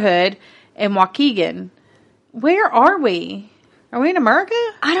neighborhood in Waukegan. Where are we? Are we in America?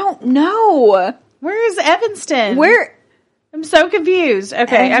 I don't know. Where is Evanston? Where? I'm so confused.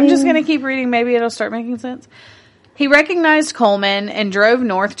 Okay, I'm just going to keep reading. Maybe it'll start making sense. He recognized Coleman and drove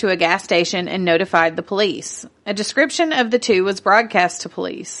north to a gas station and notified the police. A description of the two was broadcast to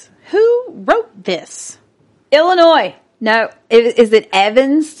police. Who wrote this? Illinois. No. Is it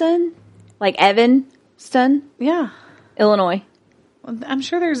Evanston? Like Evanston? Yeah. Illinois. Well, I'm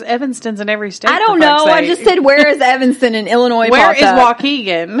sure there's Evanstons in every state. I don't know. I just said, where is Evanston in Illinois? Where is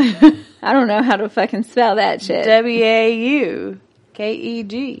Waukegan? I don't know how to fucking spell that shit. Waukegan.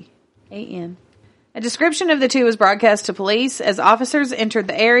 A description of the two was broadcast to police. As officers entered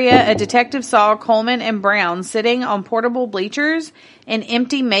the area, a detective saw Coleman and Brown sitting on portable bleachers in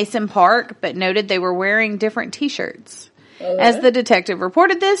empty Mason Park, but noted they were wearing different t-shirts. As the detective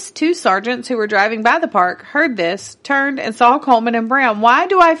reported this, two sergeants who were driving by the park heard this, turned, and saw Coleman and Brown. Why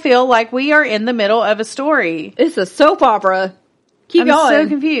do I feel like we are in the middle of a story? It's a soap opera. Keep going. I'm so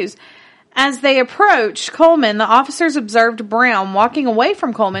confused. As they approached Coleman, the officers observed Brown walking away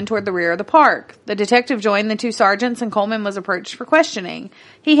from Coleman toward the rear of the park. The detective joined the two sergeants and Coleman was approached for questioning.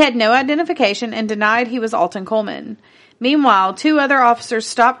 He had no identification and denied he was Alton Coleman. Meanwhile, two other officers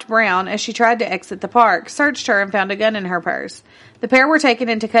stopped Brown as she tried to exit the park, searched her, and found a gun in her purse. The pair were taken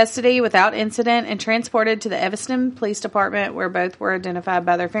into custody without incident and transported to the Evanston Police Department, where both were identified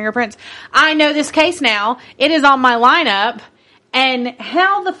by their fingerprints. I know this case now. It is on my lineup. And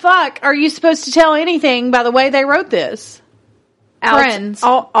how the fuck are you supposed to tell anything by the way they wrote this? Friends.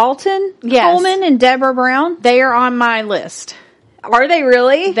 Alton? Yes. Coleman and Deborah Brown? They are on my list. Are they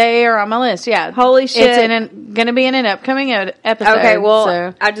really? They are on my list, yeah. Holy shit. It's going to be in an upcoming episode. Okay,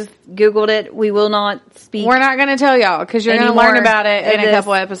 well, I just Googled it. We will not speak. We're not going to tell y'all because you're going to learn about it in a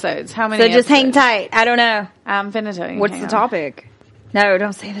couple episodes. How many So just episodes? hang tight. I don't know. I'm finna tell you. What's the topic? No,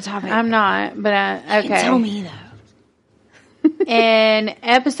 don't say the topic. I'm not, but okay. Tell me, though. In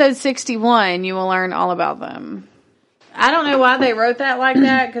episode 61, you will learn all about them. I don't know why they wrote that like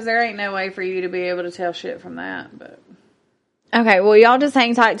that, because there ain't no way for you to be able to tell shit from that. But okay, well, y'all just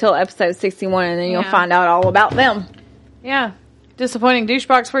hang tight till episode 61, and then you'll find out all about them. Yeah. Disappointing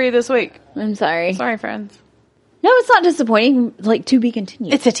douchebox for you this week. I'm sorry. Sorry, friends. No, it's not disappointing. Like, to be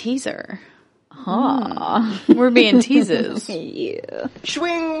continued. It's a teaser. Huh. We're being teases. Yeah.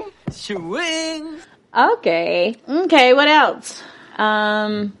 Swing, swing. Okay. Okay, what else?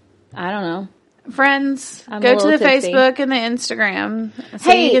 I don't know. Friends, I'm go a to the little tipsy. Facebook and the Instagram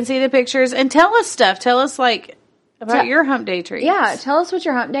so you can see the pictures and tell us stuff. Tell us, like, about your hump day treats. Yeah, tell us what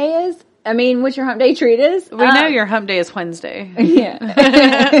your hump day is. I mean, what your hump day treat is. We know your hump day is Wednesday.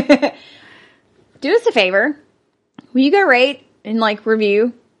 Yeah. Do us a favor. Will you go rate and, like,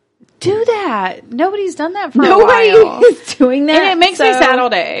 review? Do that. Nobody's done that for a Nobody while. is doing that. And it makes me sad all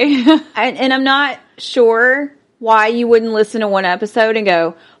day. And I'm not sure why you wouldn't listen to one episode and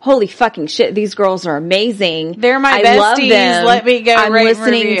go, holy fucking shit, these girls are amazing. They're my I besties. love them. Let me go I'm rate and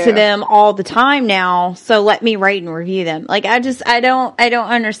listening review. to them all the time now, so let me rate and review them. Like, I don't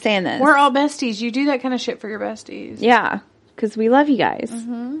understand this. We're all besties. You do that kind of shit for your besties. Yeah, because we love you guys.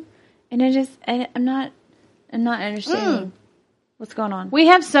 Mm-hmm. And I'm not understanding what's going on. We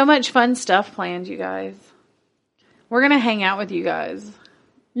have so much fun stuff planned, you guys. We're going to hang out with you guys.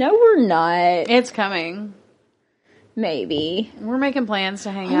 No, we're not. It's coming. Maybe. We're making plans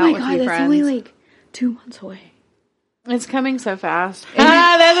to hang Oh out my with God, you that's friends. only like 2 months away. It's coming so fast.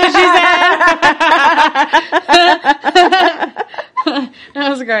 That's what she said. That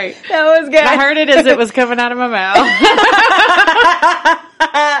was great. That was good. I heard it as it was coming out of my mouth.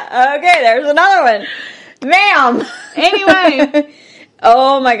 Okay, there's another one. Ma'am. Anyway.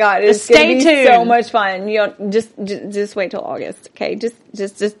 Oh my God, it's Stay gonna be tuned. so much fun. You know, just wait till August, okay? Just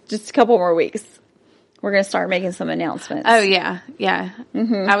a couple more weeks. We're gonna start making some announcements. Oh, yeah. Yeah.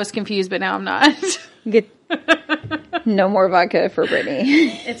 Mm-hmm. I was confused, but now I'm not. Get no more vodka for Brittany.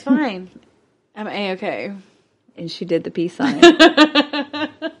 It's fine. I'm A-okay. And she did the peace sign.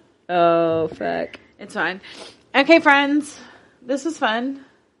 Oh, fuck. It's fine. Okay, friends. This was fun.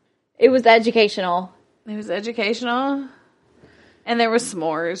 It was educational. It was educational. And there was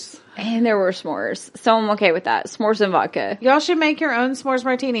s'mores. And there were s'mores. So I'm okay with that. S'mores and vodka. Y'all should make your own s'mores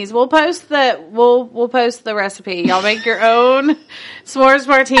martinis. We'll post the recipe. Y'all make your own s'mores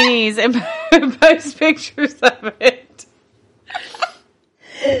martinis and post pictures of it.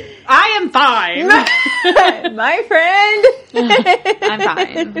 I am fine. My friend. I'm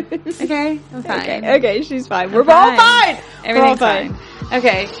fine. Okay, I'm fine. Okay, she's fine. We're all fine. Everything's We're all fine.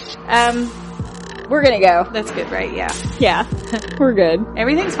 Okay. We're gonna go. That's good, right? Yeah. Yeah. We're good.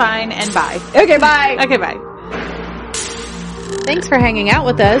 Everything's fine, and bye. Okay, bye. Okay, bye. Thanks for hanging out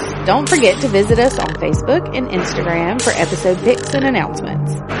with us. Don't forget to visit us on Facebook and Instagram for episode pics and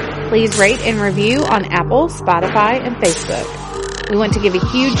announcements. Please rate and review on Apple, Spotify, and Facebook. We want to give a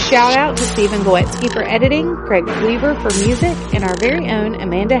huge shout out to Stephen Goetsky for editing, Craig Weaver for music, and our very own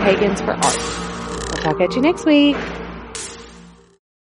Amanda Higgins for art. We'll talk at you next week.